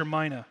 here's your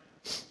mina,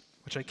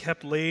 which I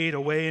kept laid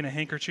away in a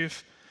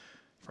handkerchief,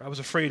 for I was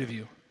afraid of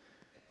you,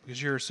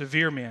 because you're a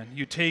severe man.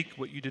 You take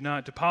what you did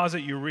not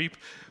deposit, you reap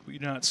what you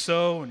did not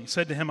sow." And he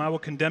said to him, "I will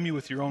condemn you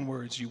with your own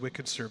words, you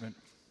wicked servant.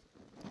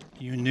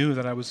 You knew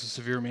that I was a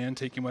severe man,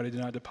 taking what I did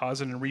not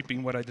deposit and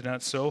reaping what I did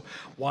not sow.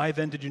 Why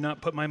then did you not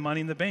put my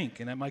money in the bank?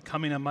 And at my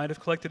coming I might have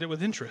collected it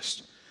with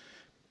interest.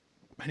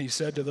 And he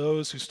said to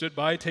those who stood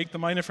by, take the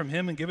mina from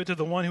him and give it to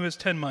the one who has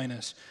 10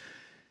 minas.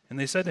 And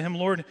they said to him,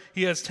 Lord,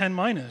 he has 10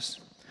 minas.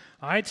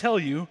 I tell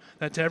you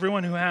that to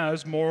everyone who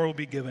has, more will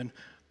be given,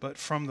 but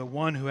from the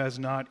one who has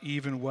not,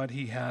 even what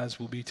he has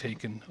will be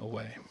taken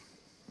away.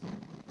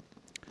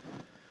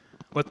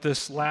 What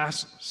this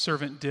last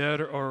servant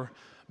did, or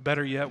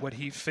better yet, what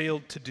he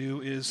failed to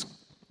do, is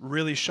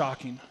really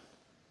shocking.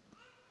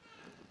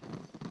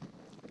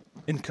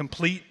 In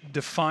complete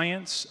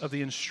defiance of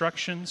the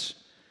instructions,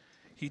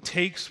 he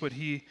takes what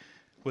he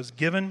was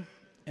given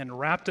and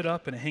wrapped it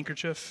up in a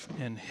handkerchief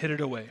and hid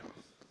it away.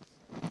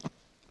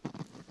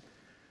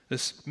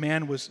 This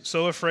man was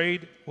so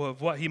afraid of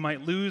what he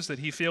might lose that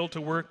he failed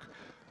to work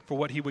for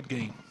what he would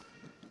gain.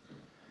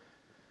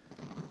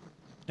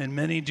 And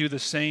many do the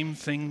same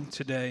thing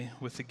today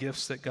with the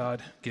gifts that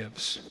God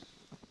gives.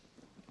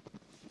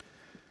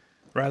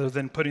 Rather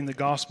than putting the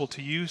gospel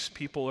to use,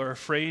 people are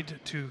afraid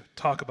to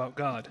talk about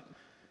God,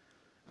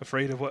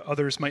 afraid of what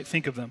others might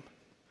think of them,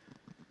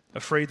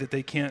 afraid that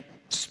they can't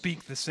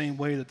speak the same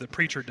way that the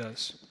preacher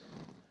does,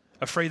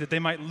 afraid that they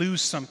might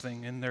lose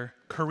something in their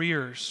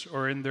careers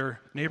or in their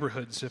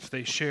neighborhoods if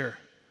they share.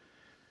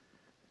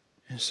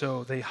 And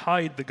so they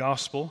hide the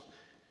gospel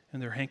in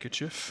their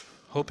handkerchief,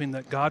 hoping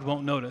that God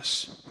won't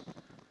notice.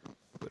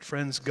 But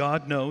friends,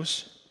 God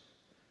knows,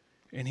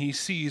 and he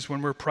sees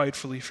when we're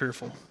pridefully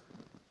fearful.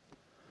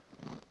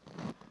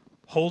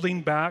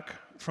 Holding back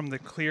from the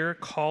clear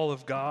call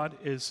of God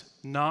is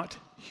not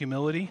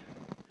humility,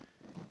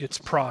 it's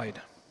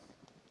pride.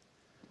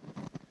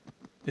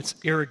 It's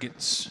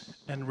arrogance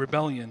and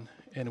rebellion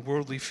and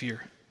worldly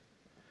fear.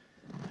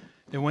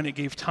 And when it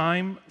gave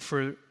time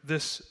for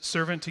this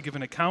servant to give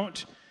an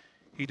account,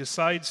 he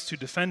decides to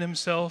defend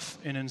himself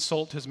and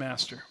insult his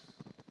master.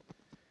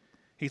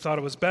 He thought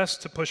it was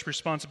best to push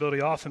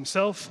responsibility off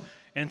himself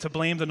and to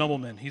blame the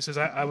nobleman. He says,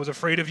 I was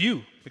afraid of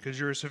you because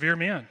you're a severe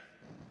man.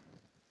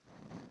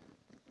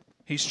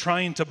 He's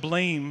trying to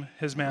blame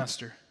his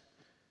master.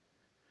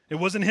 It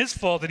wasn't his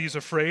fault that he's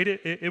afraid.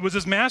 It was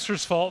his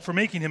master's fault for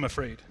making him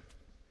afraid.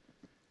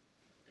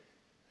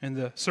 And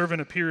the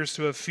servant appears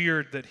to have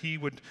feared that he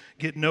would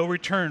get no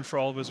return for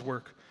all of his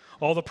work.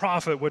 All the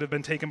profit would have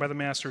been taken by the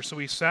master. So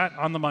he sat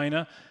on the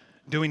mina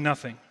doing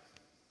nothing.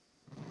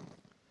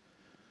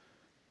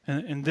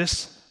 And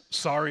this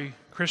sorry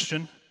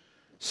Christian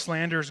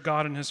slanders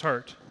God in his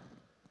heart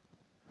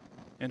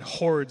and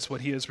hoards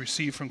what he has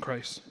received from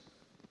Christ.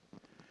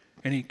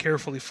 And he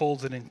carefully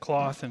folds it in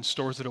cloth and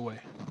stores it away.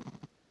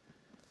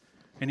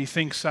 And he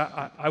thinks,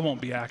 I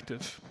won't be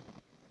active,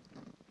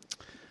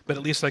 but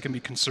at least I can be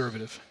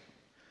conservative.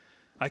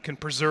 I can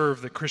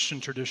preserve the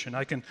Christian tradition.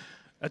 I can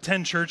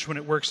attend church when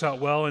it works out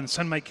well and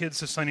send my kids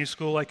to Sunday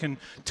school. I can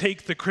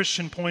take the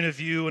Christian point of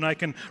view and I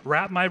can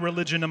wrap my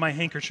religion in my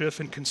handkerchief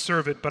and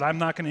conserve it, but I'm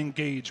not going to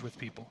engage with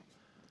people.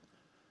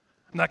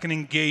 I'm not going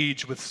to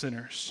engage with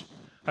sinners.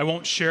 I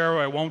won't share,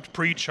 I won't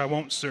preach, I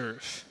won't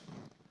serve.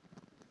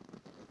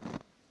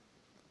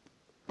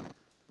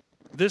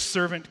 This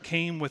servant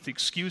came with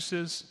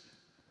excuses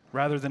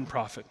rather than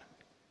profit.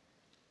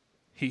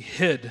 He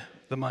hid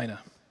the mina.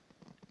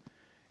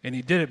 And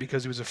he did it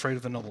because he was afraid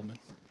of the nobleman.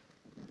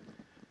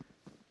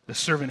 The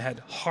servant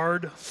had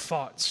hard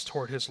thoughts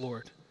toward his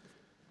Lord.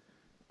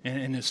 And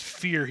in his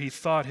fear, he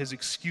thought his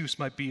excuse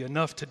might be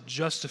enough to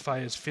justify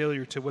his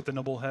failure to what the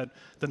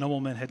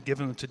nobleman had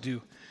given him to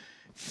do.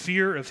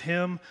 Fear of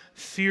him,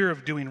 fear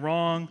of doing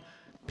wrong,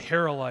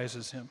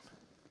 paralyzes him.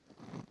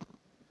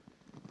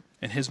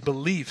 And his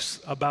beliefs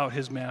about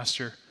his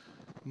master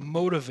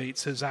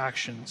motivates his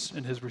actions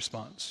and his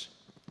response.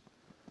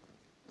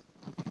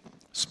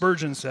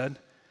 Spurgeon said,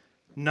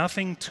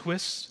 "Nothing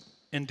twists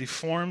and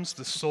deforms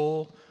the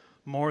soul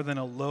more than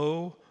a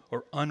low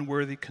or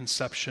unworthy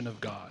conception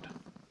of God."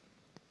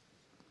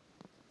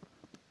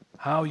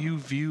 How you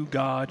view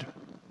God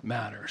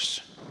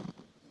matters.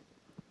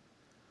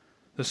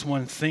 This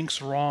one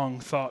thinks wrong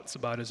thoughts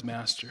about his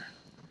master,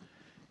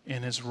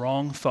 and his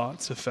wrong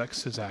thoughts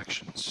affects his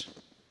actions.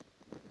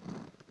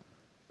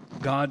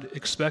 God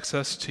expects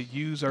us to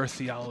use our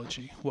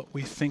theology, what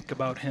we think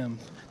about him,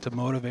 to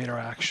motivate our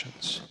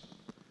actions.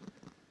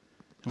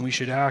 And we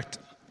should act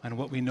on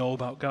what we know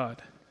about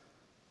God.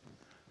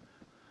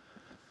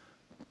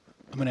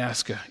 I'm going to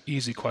ask an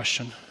easy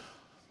question.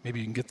 Maybe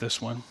you can get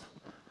this one.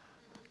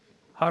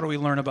 How do we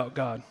learn about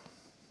God?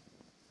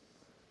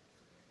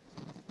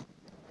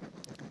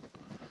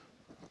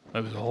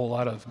 That was a whole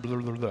lot of blah,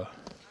 blah, blah.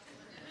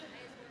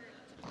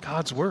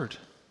 God's Word.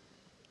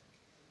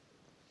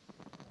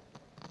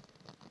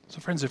 So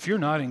friends, if you're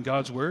not in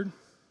God's Word,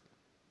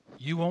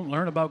 you won't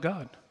learn about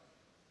God.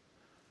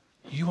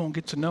 You won't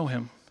get to know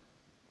him.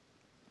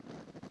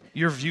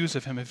 Your views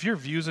of him, if your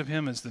views of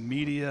him is the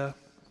media,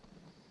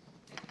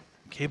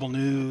 cable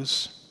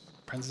news,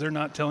 friends, they're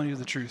not telling you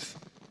the truth.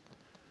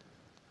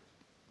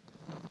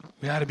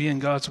 We ought to be in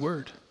God's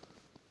Word.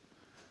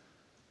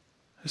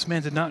 This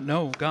man did not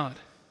know God.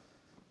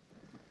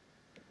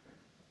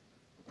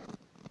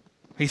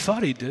 He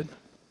thought he did.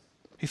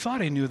 He thought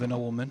he knew the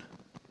nobleman.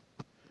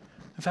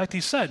 In fact,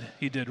 he said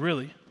he did,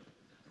 really.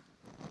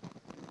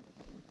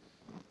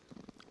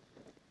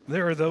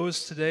 There are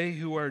those today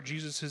who are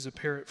Jesus'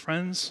 apparent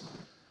friends,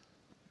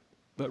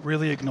 but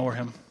really ignore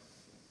him.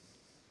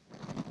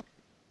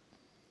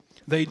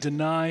 They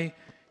deny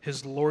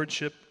his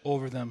lordship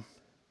over them.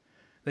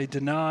 They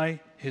deny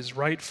his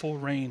rightful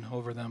reign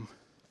over them.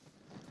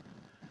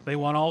 They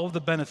want all of the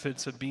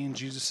benefits of being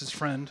Jesus'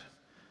 friend,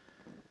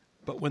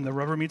 but when the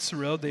rubber meets the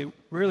road, they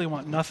really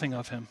want nothing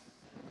of him.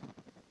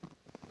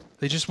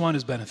 They just want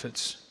his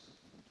benefits.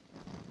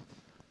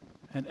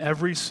 And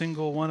every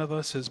single one of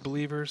us as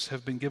believers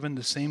have been given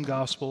the same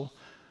gospel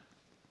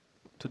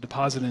to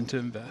deposit and to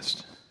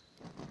invest.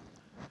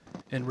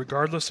 And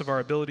regardless of our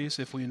abilities,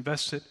 if we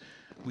invest it,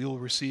 we will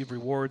receive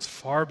rewards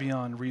far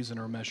beyond reason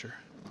or measure.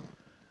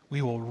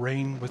 We will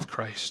reign with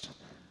Christ.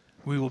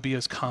 We will be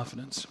his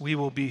confidants. We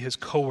will be his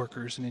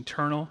co-workers in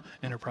eternal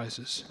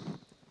enterprises.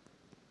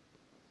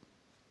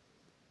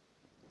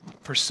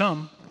 For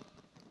some,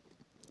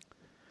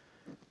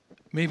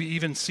 maybe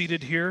even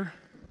seated here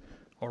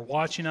or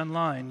watching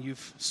online,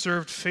 you've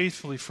served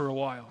faithfully for a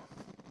while.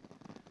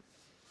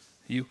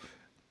 You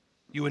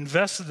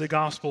invested the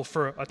gospel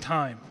for a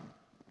time,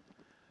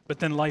 but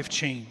then life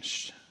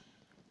changed.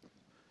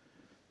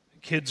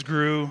 Kids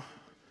grew,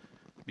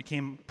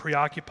 became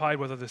preoccupied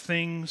with other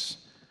things,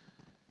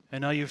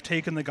 and now you've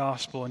taken the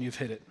gospel and you've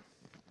hid it.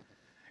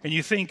 And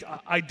you think,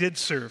 I did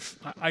serve.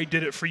 I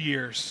did it for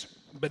years,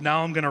 but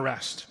now I'm going to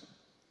rest.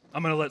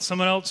 I'm going to let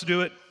someone else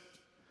do it.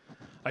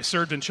 I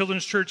served in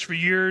children's church for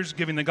years,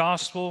 giving the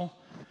gospel,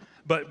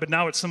 but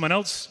now it's someone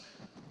else.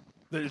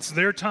 It's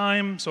their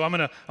time, so I'm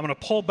gonna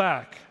pull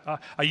back.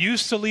 I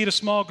used to lead a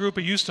small group.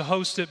 I used to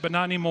host it, but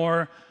not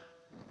anymore.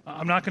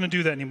 I'm not going to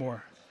do that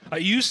anymore. I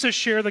used to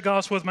share the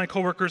gospel with my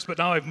coworkers, but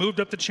now I've moved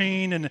up the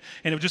chain, and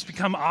it would just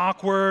become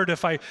awkward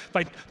if I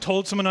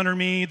told someone under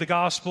me the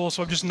gospel,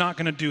 so I'm just not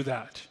going to do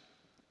that.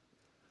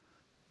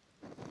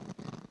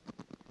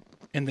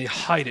 And they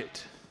hide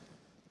it.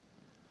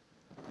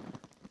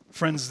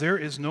 Friends, there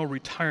is no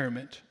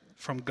retirement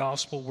from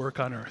gospel work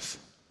on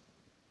earth.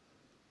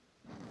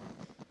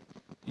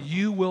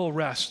 You will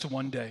rest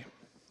one day,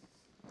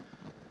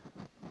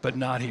 but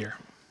not here.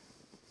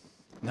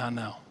 Not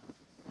now.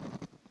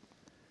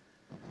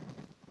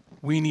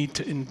 We need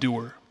to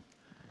endure.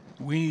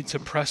 We need to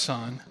press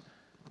on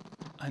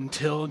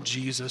until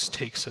Jesus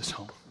takes us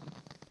home.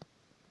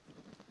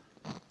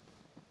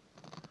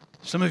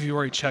 Some of you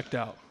already checked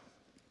out.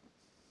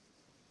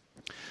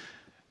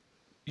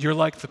 You're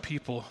like the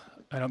people,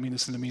 I don't mean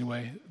this in a mean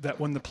way, that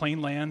when the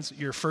plane lands,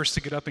 you're first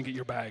to get up and get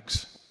your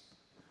bags.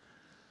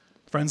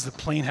 Friends, the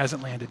plane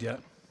hasn't landed yet.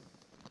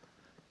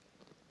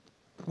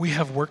 We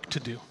have work to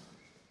do.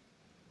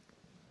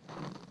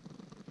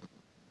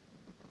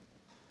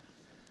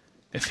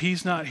 If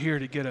he's not here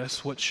to get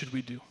us, what should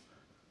we do?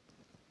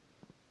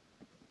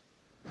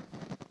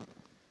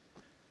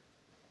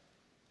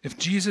 If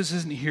Jesus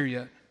isn't here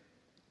yet,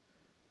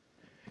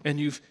 and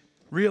you've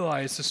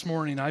realized this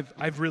morning,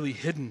 I've really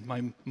hidden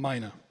my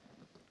mina.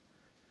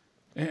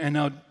 And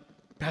now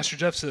Pastor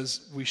Jeff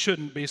says we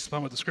shouldn't, based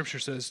upon what the scripture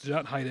says, do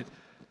not hide it.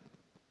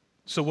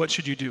 So what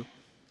should you do?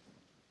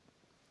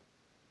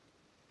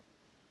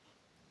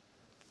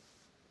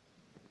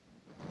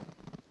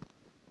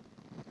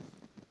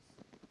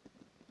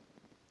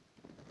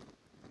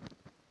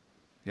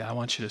 Yeah, I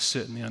want you to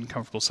sit in the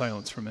uncomfortable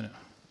silence for a minute.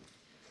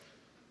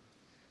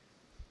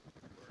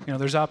 You know,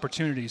 there's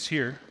opportunities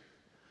here,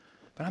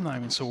 but I'm not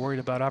even so worried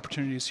about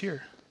opportunities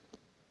here.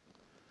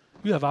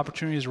 You have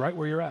opportunities right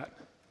where you're at.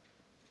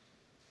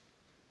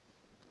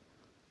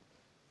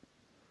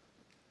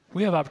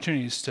 We have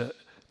opportunities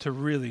to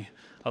really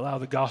allow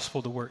the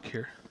gospel to work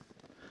here.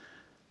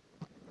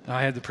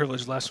 I had the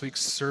privilege last week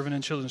serving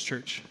in children's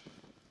church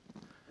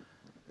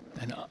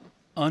and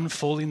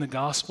unfolding the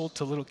gospel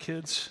to little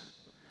kids.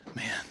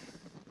 Man,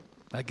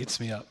 that gets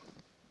me up.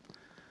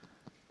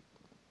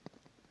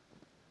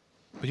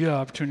 But you have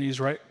opportunities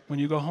right when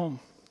you go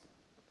home.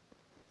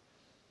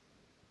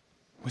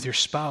 With your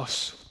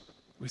spouse,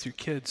 with your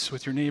kids,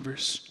 with your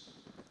neighbors.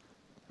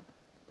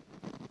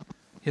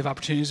 You have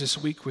opportunities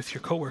this week with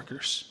your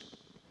coworkers.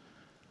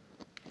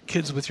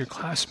 Kids with your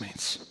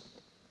classmates.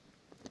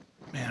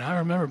 Man, I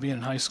remember being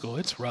in high school.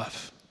 It's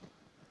rough.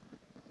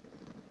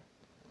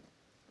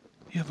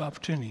 You have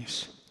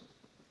opportunities.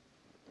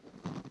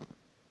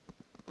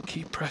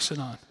 Keep pressing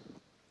on.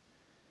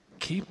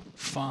 Keep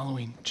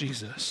following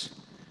Jesus.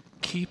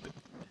 Keep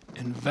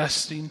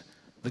investing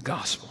the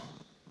gospel.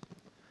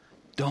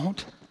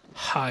 Don't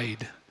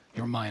hide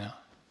your mina.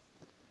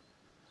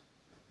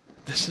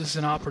 This is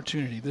an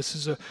opportunity. This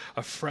is a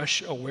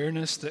fresh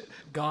awareness that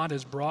God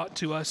has brought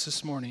to us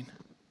this morning.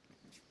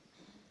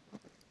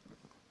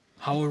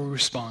 How will we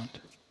respond?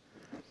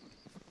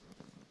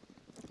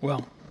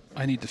 Well,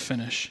 I need to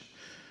finish.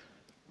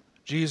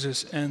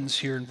 Jesus ends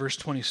here in verse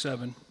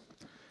 27.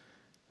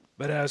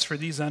 But as for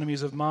these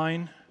enemies of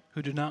mine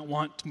who do not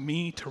want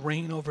me to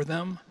reign over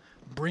them,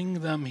 bring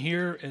them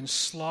here and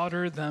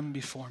slaughter them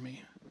before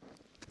me.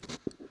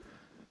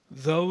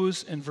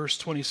 Those in verse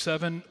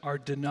 27 are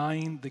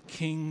denying the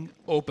king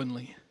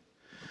openly.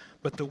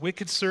 But the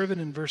wicked servant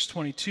in verse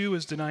 22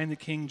 is denying the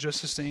king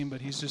just the same,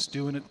 but he's just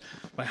doing it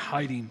by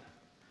hiding.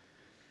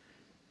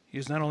 He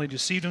has not only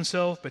deceived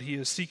himself, but he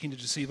is seeking to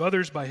deceive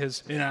others by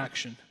his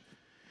inaction.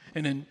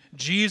 And in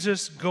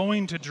Jesus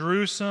going to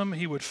Jerusalem,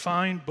 he would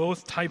find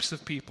both types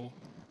of people.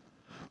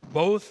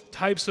 Both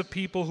types of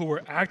people who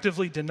were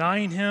actively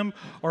denying him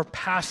or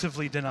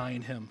passively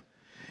denying him.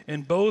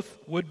 And both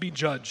would be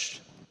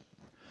judged.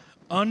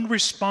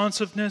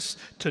 Unresponsiveness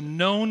to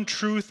known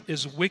truth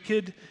is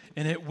wicked,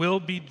 and it will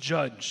be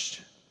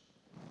judged.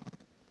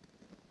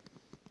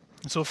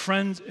 And so,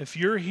 friends, if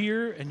you're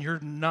here and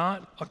you're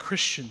not a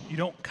Christian, you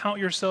don't count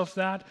yourself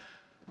that,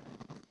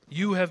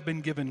 you have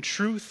been given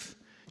truth.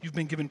 You've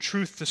been given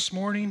truth this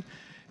morning,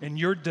 and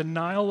your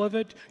denial of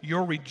it,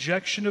 your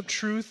rejection of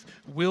truth,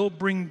 will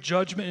bring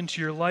judgment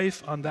into your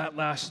life on that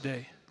last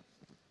day.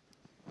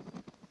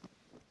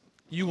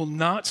 You will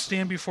not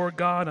stand before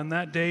God on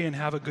that day and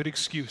have a good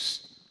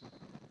excuse.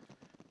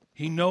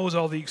 He knows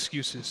all the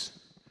excuses,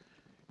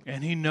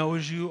 and He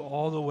knows you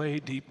all the way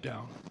deep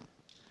down.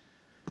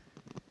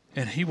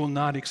 And He will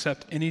not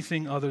accept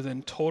anything other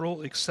than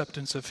total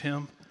acceptance of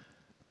Him,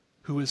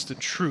 who is the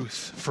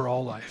truth for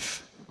all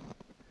life.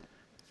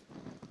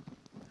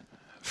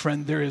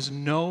 Friend, there is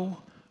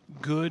no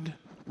good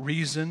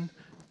reason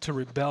to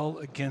rebel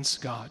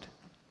against God.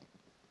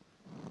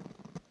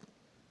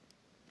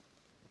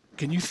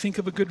 Can you think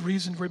of a good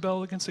reason to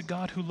rebel against a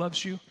God who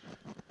loves you,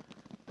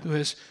 who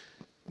has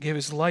gave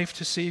His life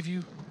to save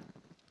you,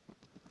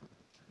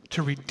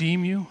 to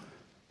redeem you?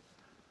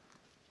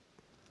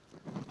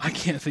 I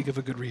can't think of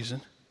a good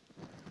reason.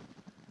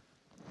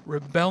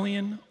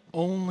 Rebellion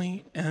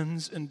only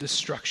ends in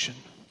destruction.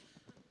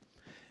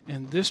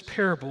 And this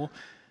parable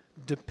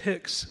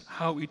depicts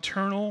how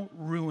eternal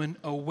ruin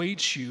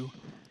awaits you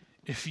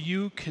if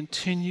you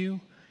continue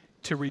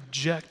to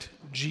reject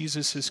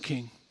Jesus as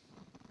King.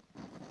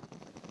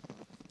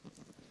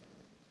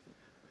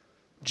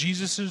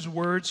 Jesus'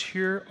 words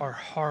here are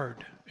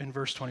hard in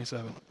verse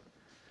 27.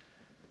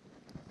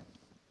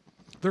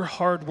 They're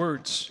hard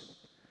words,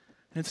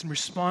 and it's in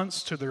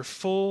response to their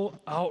full,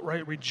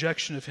 outright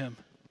rejection of Him.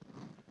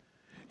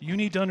 You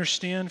need to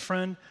understand,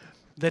 friend,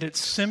 that it's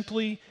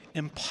simply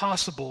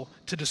impossible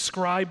to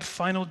describe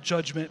final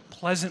judgment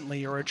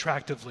pleasantly or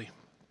attractively.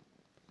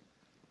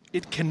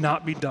 It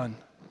cannot be done.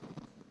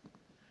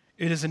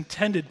 It is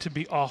intended to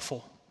be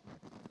awful,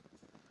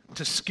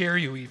 to scare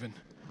you even,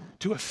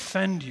 to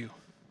offend you,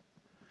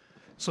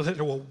 so that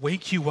it will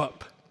wake you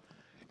up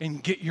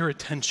and get your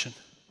attention.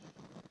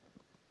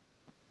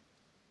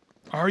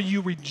 Are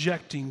you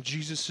rejecting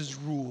Jesus'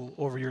 rule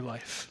over your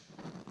life?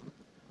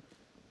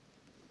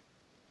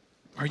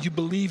 Are you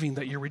believing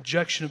that your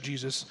rejection of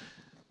Jesus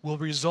will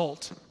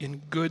result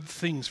in good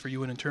things for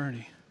you in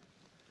eternity?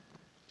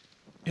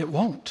 It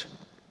won't.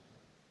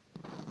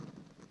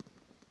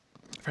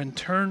 Friend,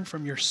 turn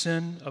from your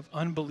sin of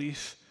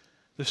unbelief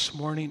this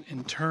morning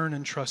and turn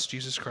and trust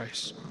Jesus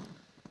Christ.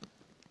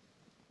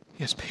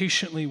 He has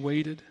patiently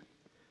waited.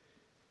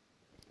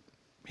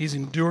 He's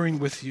enduring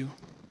with you.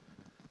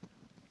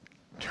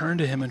 Turn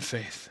to Him in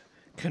faith.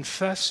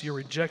 Confess your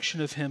rejection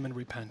of Him and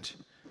repent.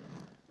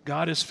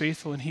 God is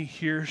faithful and He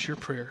hears your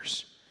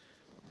prayers.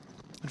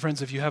 And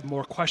friends, if you have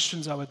more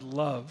questions, I would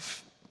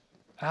love,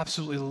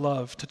 absolutely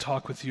love to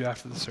talk with you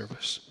after the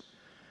service.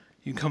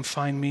 You can come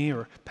find me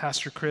or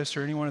Pastor Chris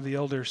or any one of the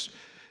elders.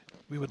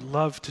 We would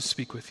love to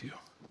speak with you.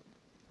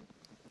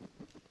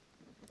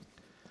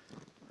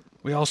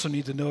 We also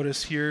need to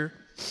notice here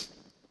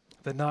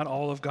that not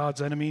all of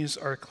God's enemies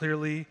are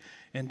clearly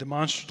and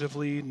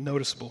demonstratively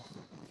noticeable.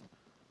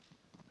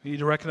 We need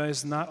to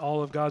recognize not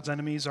all of God's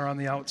enemies are on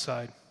the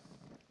outside.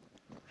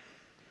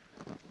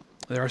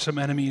 There are some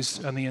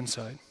enemies on the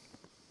inside.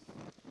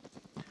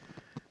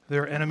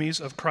 There are enemies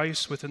of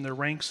Christ within the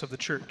ranks of the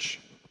church,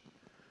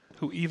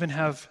 who even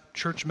have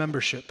church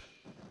membership,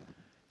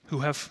 who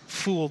have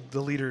fooled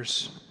the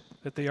leaders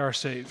that they are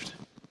saved,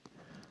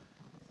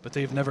 but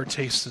they've never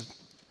tasted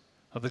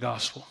of the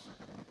gospel.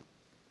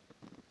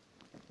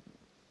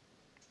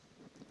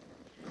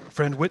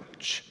 Friend,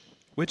 which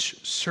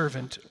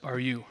servant are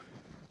you?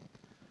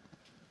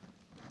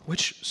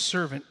 Which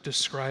servant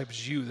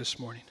describes you this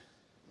morning?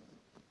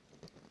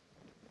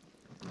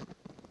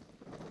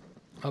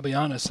 I'll be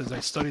honest, as I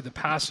studied the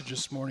passage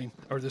this morning,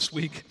 or this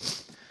week,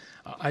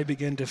 I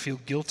began to feel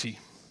guilty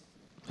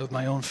of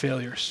my own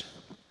failures.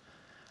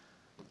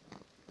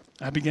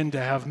 I began to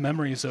have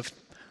memories of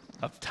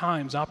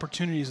times,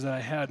 opportunities that I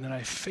had, and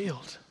I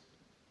failed.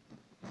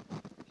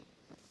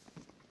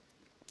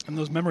 And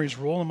those memories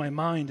roll in my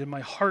mind, and my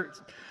heart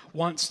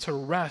wants to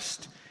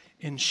rest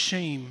in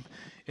shame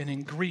and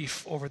in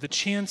grief over the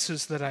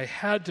chances that I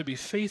had to be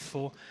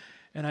faithful,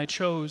 and I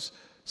chose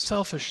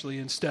selfishly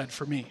instead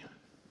for me.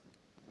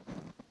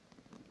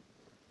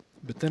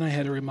 But then I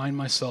had to remind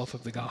myself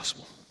of the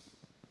gospel.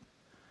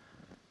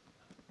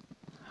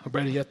 Or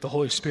better yet, the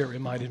Holy Spirit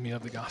reminded me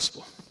of the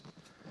gospel.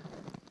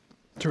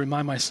 To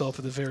remind myself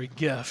of the very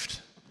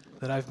gift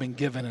that I've been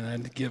given and I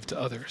to give to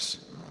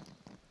others.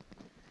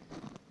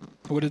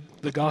 What did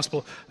the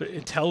gospel,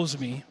 it tells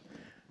me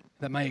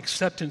that my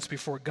acceptance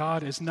before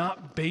God is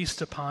not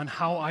based upon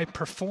how I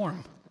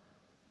perform.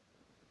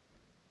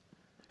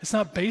 It's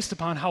not based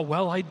upon how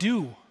well I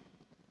do,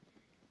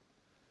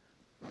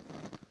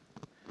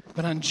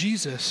 but on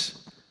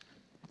Jesus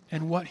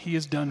and what he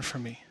has done for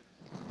me.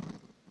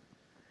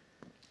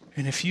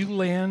 And if you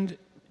land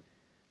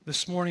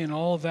this morning in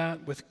all of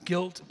that with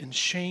guilt and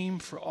shame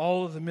for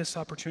all of the missed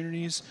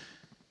opportunities,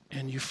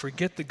 and you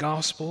forget the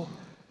gospel,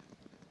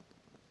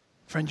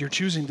 friend, you're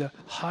choosing to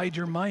hide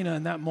your mina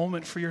in that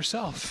moment for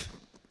yourself,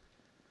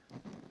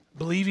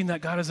 believing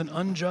that God is an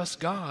unjust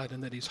God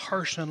and that he's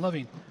harsh and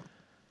unloving.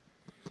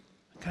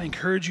 Can I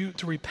encourage you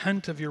to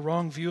repent of your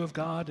wrong view of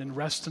God and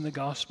rest in the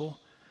gospel?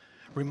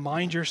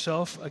 Remind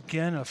yourself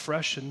again,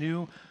 afresh and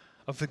new,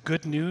 of the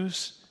good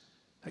news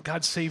that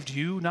God saved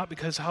you, not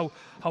because how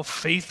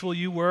faithful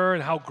you were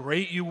and how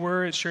great you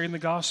were at sharing the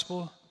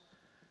gospel.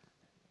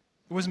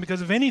 It wasn't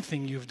because of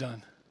anything you've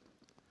done,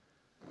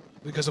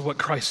 because of what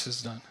Christ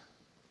has done.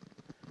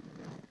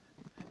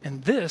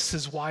 And this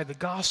is why the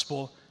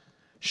gospel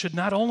should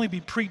not only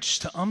be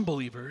preached to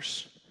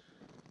unbelievers,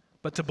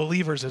 but to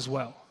believers as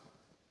well.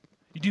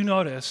 You do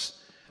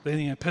notice that in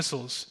the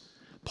epistles,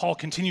 Paul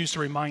continues to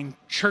remind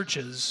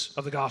churches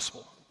of the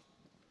gospel.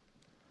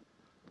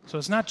 So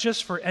it's not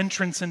just for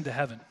entrance into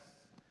heaven.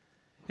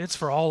 It's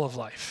for all of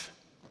life.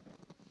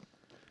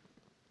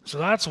 So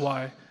that's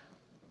why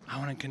I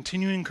want to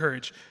continue to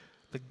encourage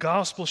the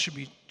gospel should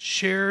be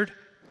shared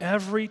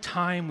every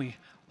time we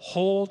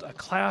hold a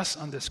class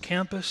on this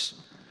campus,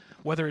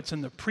 whether it's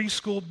in the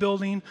preschool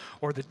building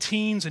or the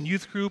teens and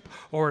youth group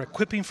or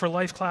equipping for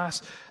life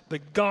class. The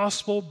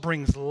gospel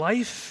brings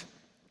life,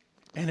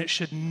 and it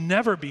should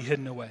never be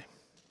hidden away.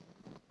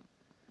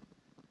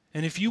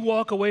 And if you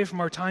walk away from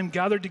our time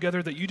gathered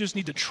together that you just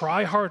need to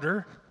try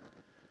harder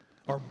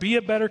or be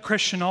a better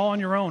Christian all on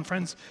your own,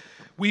 friends,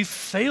 we've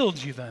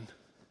failed you then.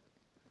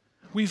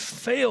 We've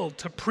failed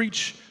to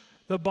preach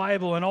the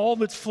Bible in all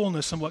of its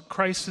fullness and what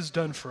Christ has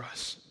done for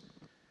us.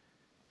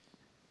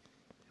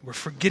 We're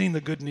forgetting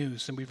the good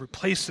news, and we've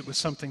replaced it with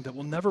something that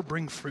will never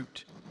bring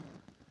fruit.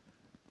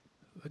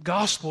 The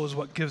gospel is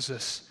what gives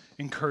us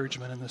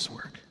encouragement in this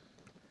work.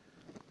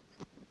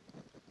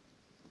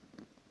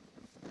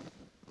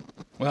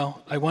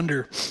 Well, I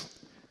wonder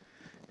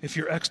if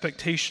your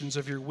expectations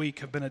of your week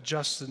have been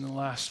adjusted in the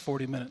last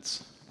 40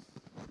 minutes.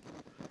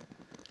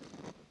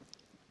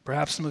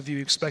 Perhaps some of you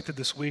expected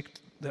this week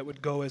that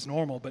would go as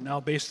normal, but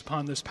now based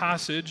upon this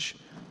passage,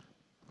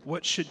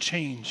 what should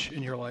change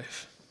in your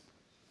life?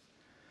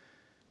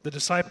 The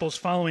disciples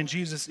following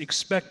Jesus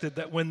expected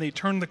that when they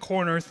turned the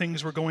corner,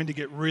 things were going to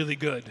get really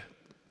good.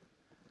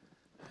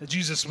 That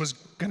Jesus was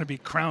going to be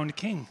crowned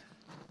king.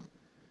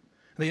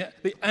 The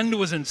end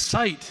was in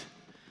sight.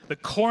 The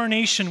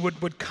coronation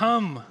would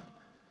come.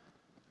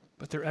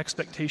 But their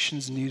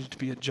expectations needed to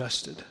be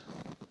adjusted.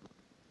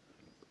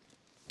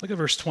 Look at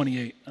verse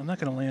 28. I'm not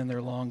going to land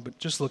there long, but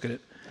just look at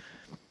it.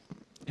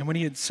 And when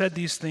he had said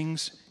these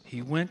things,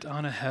 he went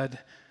on ahead,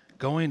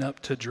 going up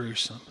to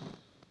Jerusalem.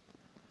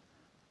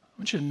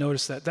 I want you to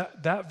notice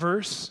that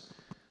verse,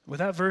 with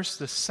that verse,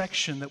 the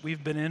section that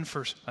we've been in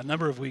for a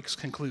number of weeks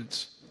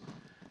concludes.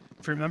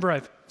 If you remember,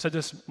 I've said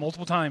this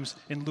multiple times.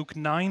 In Luke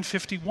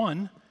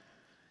 9:51,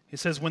 it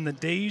says, when the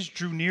days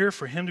drew near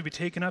for him to be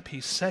taken up,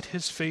 he set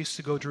his face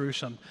to go to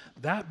Jerusalem.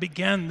 That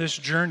began this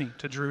journey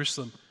to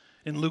Jerusalem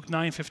in Luke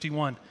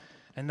 9:51.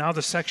 And now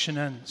the section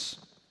ends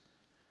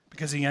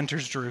because he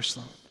enters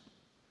Jerusalem.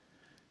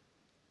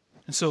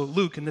 And so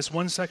Luke, in this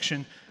one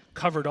section,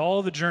 covered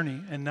all the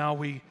journey, and now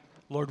we,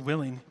 Lord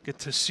willing, get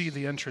to see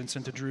the entrance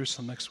into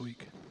Jerusalem next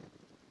week.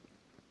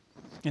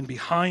 And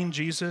behind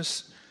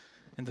Jesus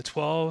and the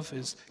 12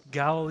 is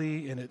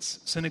Galilee and its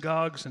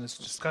synagogues and its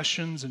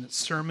discussions and its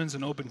sermons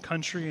and open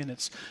country and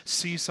its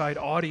seaside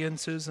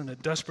audiences and the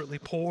desperately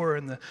poor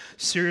and the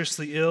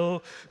seriously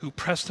ill who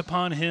pressed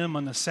upon him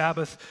on the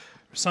Sabbath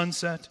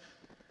sunset.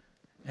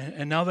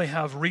 And now they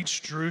have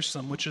reached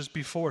Jerusalem, which is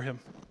before him,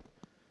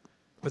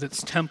 with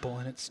its temple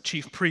and its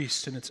chief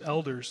priests and its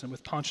elders, and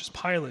with Pontius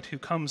Pilate, who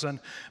comes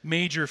on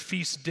major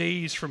feast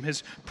days from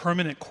his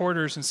permanent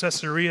quarters in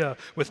Caesarea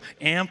with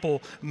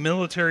ample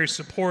military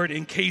support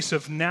in case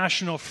of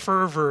national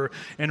fervor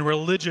and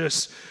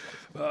religious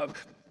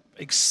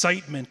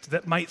excitement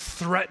that might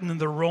threaten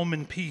the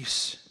Roman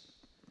peace.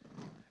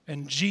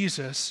 And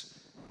Jesus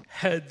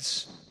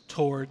heads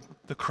toward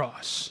the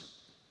cross.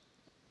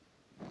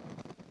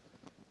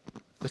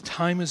 The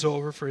time is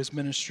over for his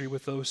ministry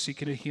with those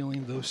seeking a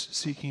healing, those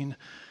seeking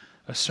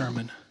a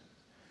sermon.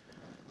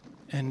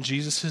 And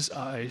Jesus'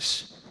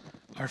 eyes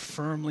are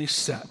firmly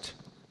set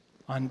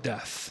on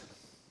death.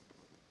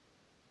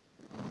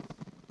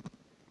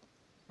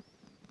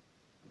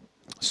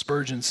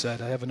 Spurgeon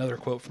said, I have another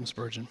quote from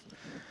Spurgeon,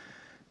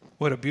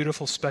 "What a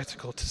beautiful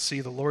spectacle to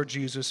see the Lord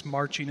Jesus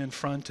marching in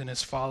front and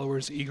his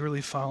followers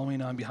eagerly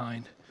following on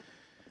behind.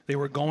 They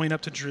were going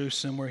up to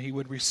Jerusalem where he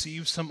would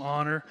receive some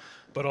honor,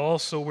 but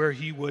also where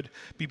he would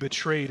be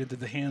betrayed into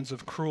the hands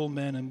of cruel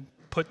men and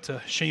put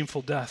to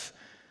shameful death.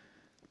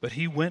 But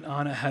he went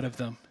on ahead of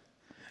them,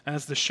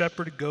 as the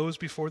shepherd goes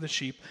before the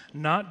sheep,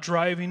 not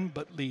driving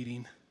but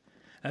leading.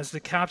 As the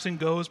captain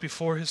goes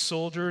before his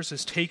soldiers,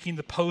 is taking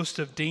the post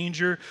of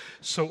danger,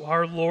 so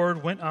our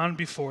Lord went on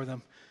before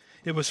them.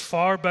 It was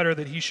far better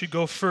that he should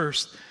go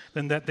first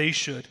than that they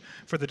should,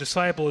 for the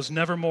disciple is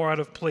never more out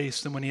of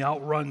place than when he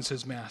outruns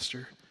his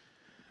master.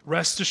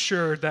 Rest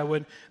assured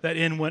that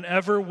in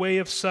whatever way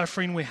of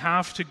suffering we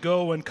have to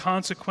go in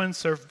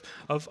consequence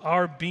of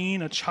our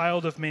being a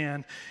child of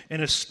man,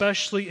 and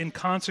especially in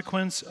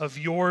consequence of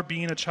your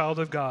being a child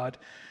of God,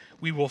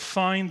 we will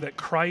find that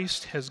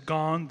Christ has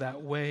gone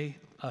that way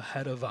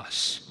ahead of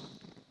us.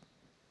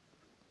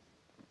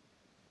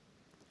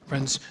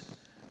 Friends,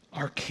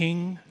 our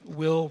King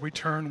will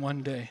return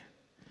one day,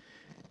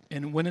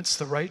 and when it's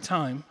the right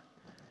time,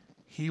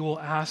 he will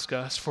ask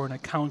us for an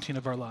accounting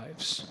of our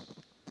lives.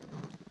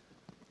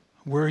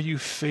 Were you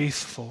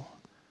faithful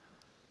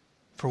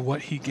for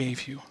what he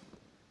gave you?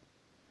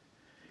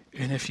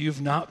 And if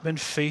you've not been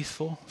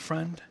faithful,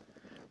 friend,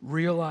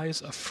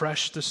 realize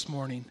afresh this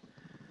morning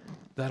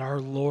that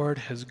our Lord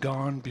has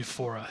gone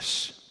before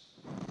us.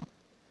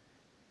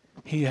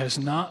 He has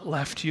not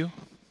left you.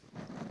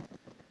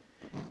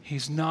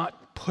 He's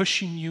not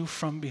pushing you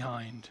from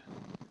behind.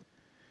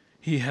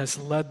 He has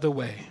led the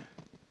way.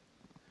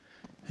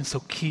 And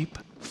so keep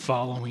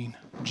following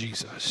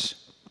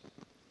Jesus.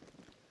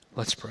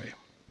 Let's pray.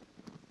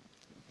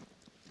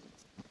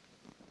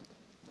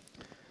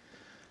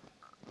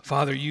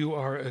 Father, you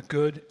are a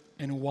good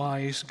and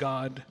wise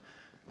God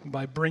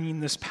by bringing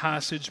this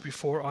passage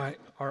before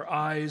our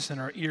eyes and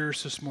our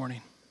ears this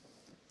morning.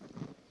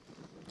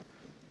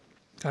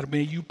 God,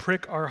 may you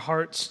prick our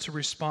hearts to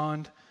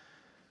respond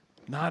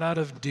not out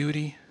of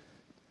duty,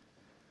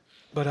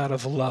 but out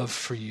of love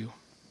for you.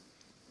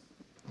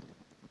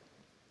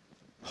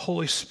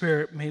 Holy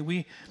Spirit,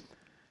 may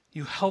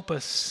you help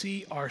us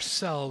see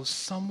ourselves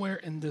somewhere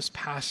in this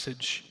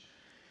passage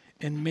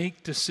and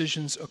make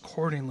decisions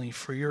accordingly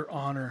for your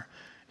honor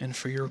and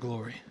for your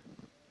glory.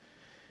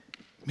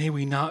 May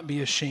we not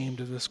be ashamed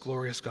of this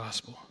glorious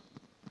gospel,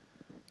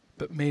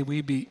 but may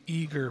we be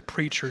eager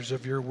preachers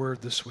of your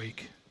word this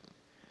week.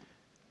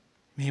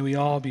 May we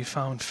all be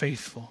found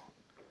faithful,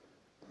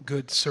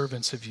 good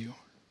servants of you.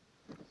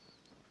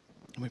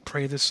 And we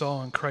pray this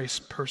all in Christ's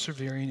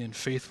persevering and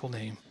faithful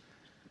name.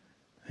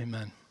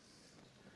 Amen.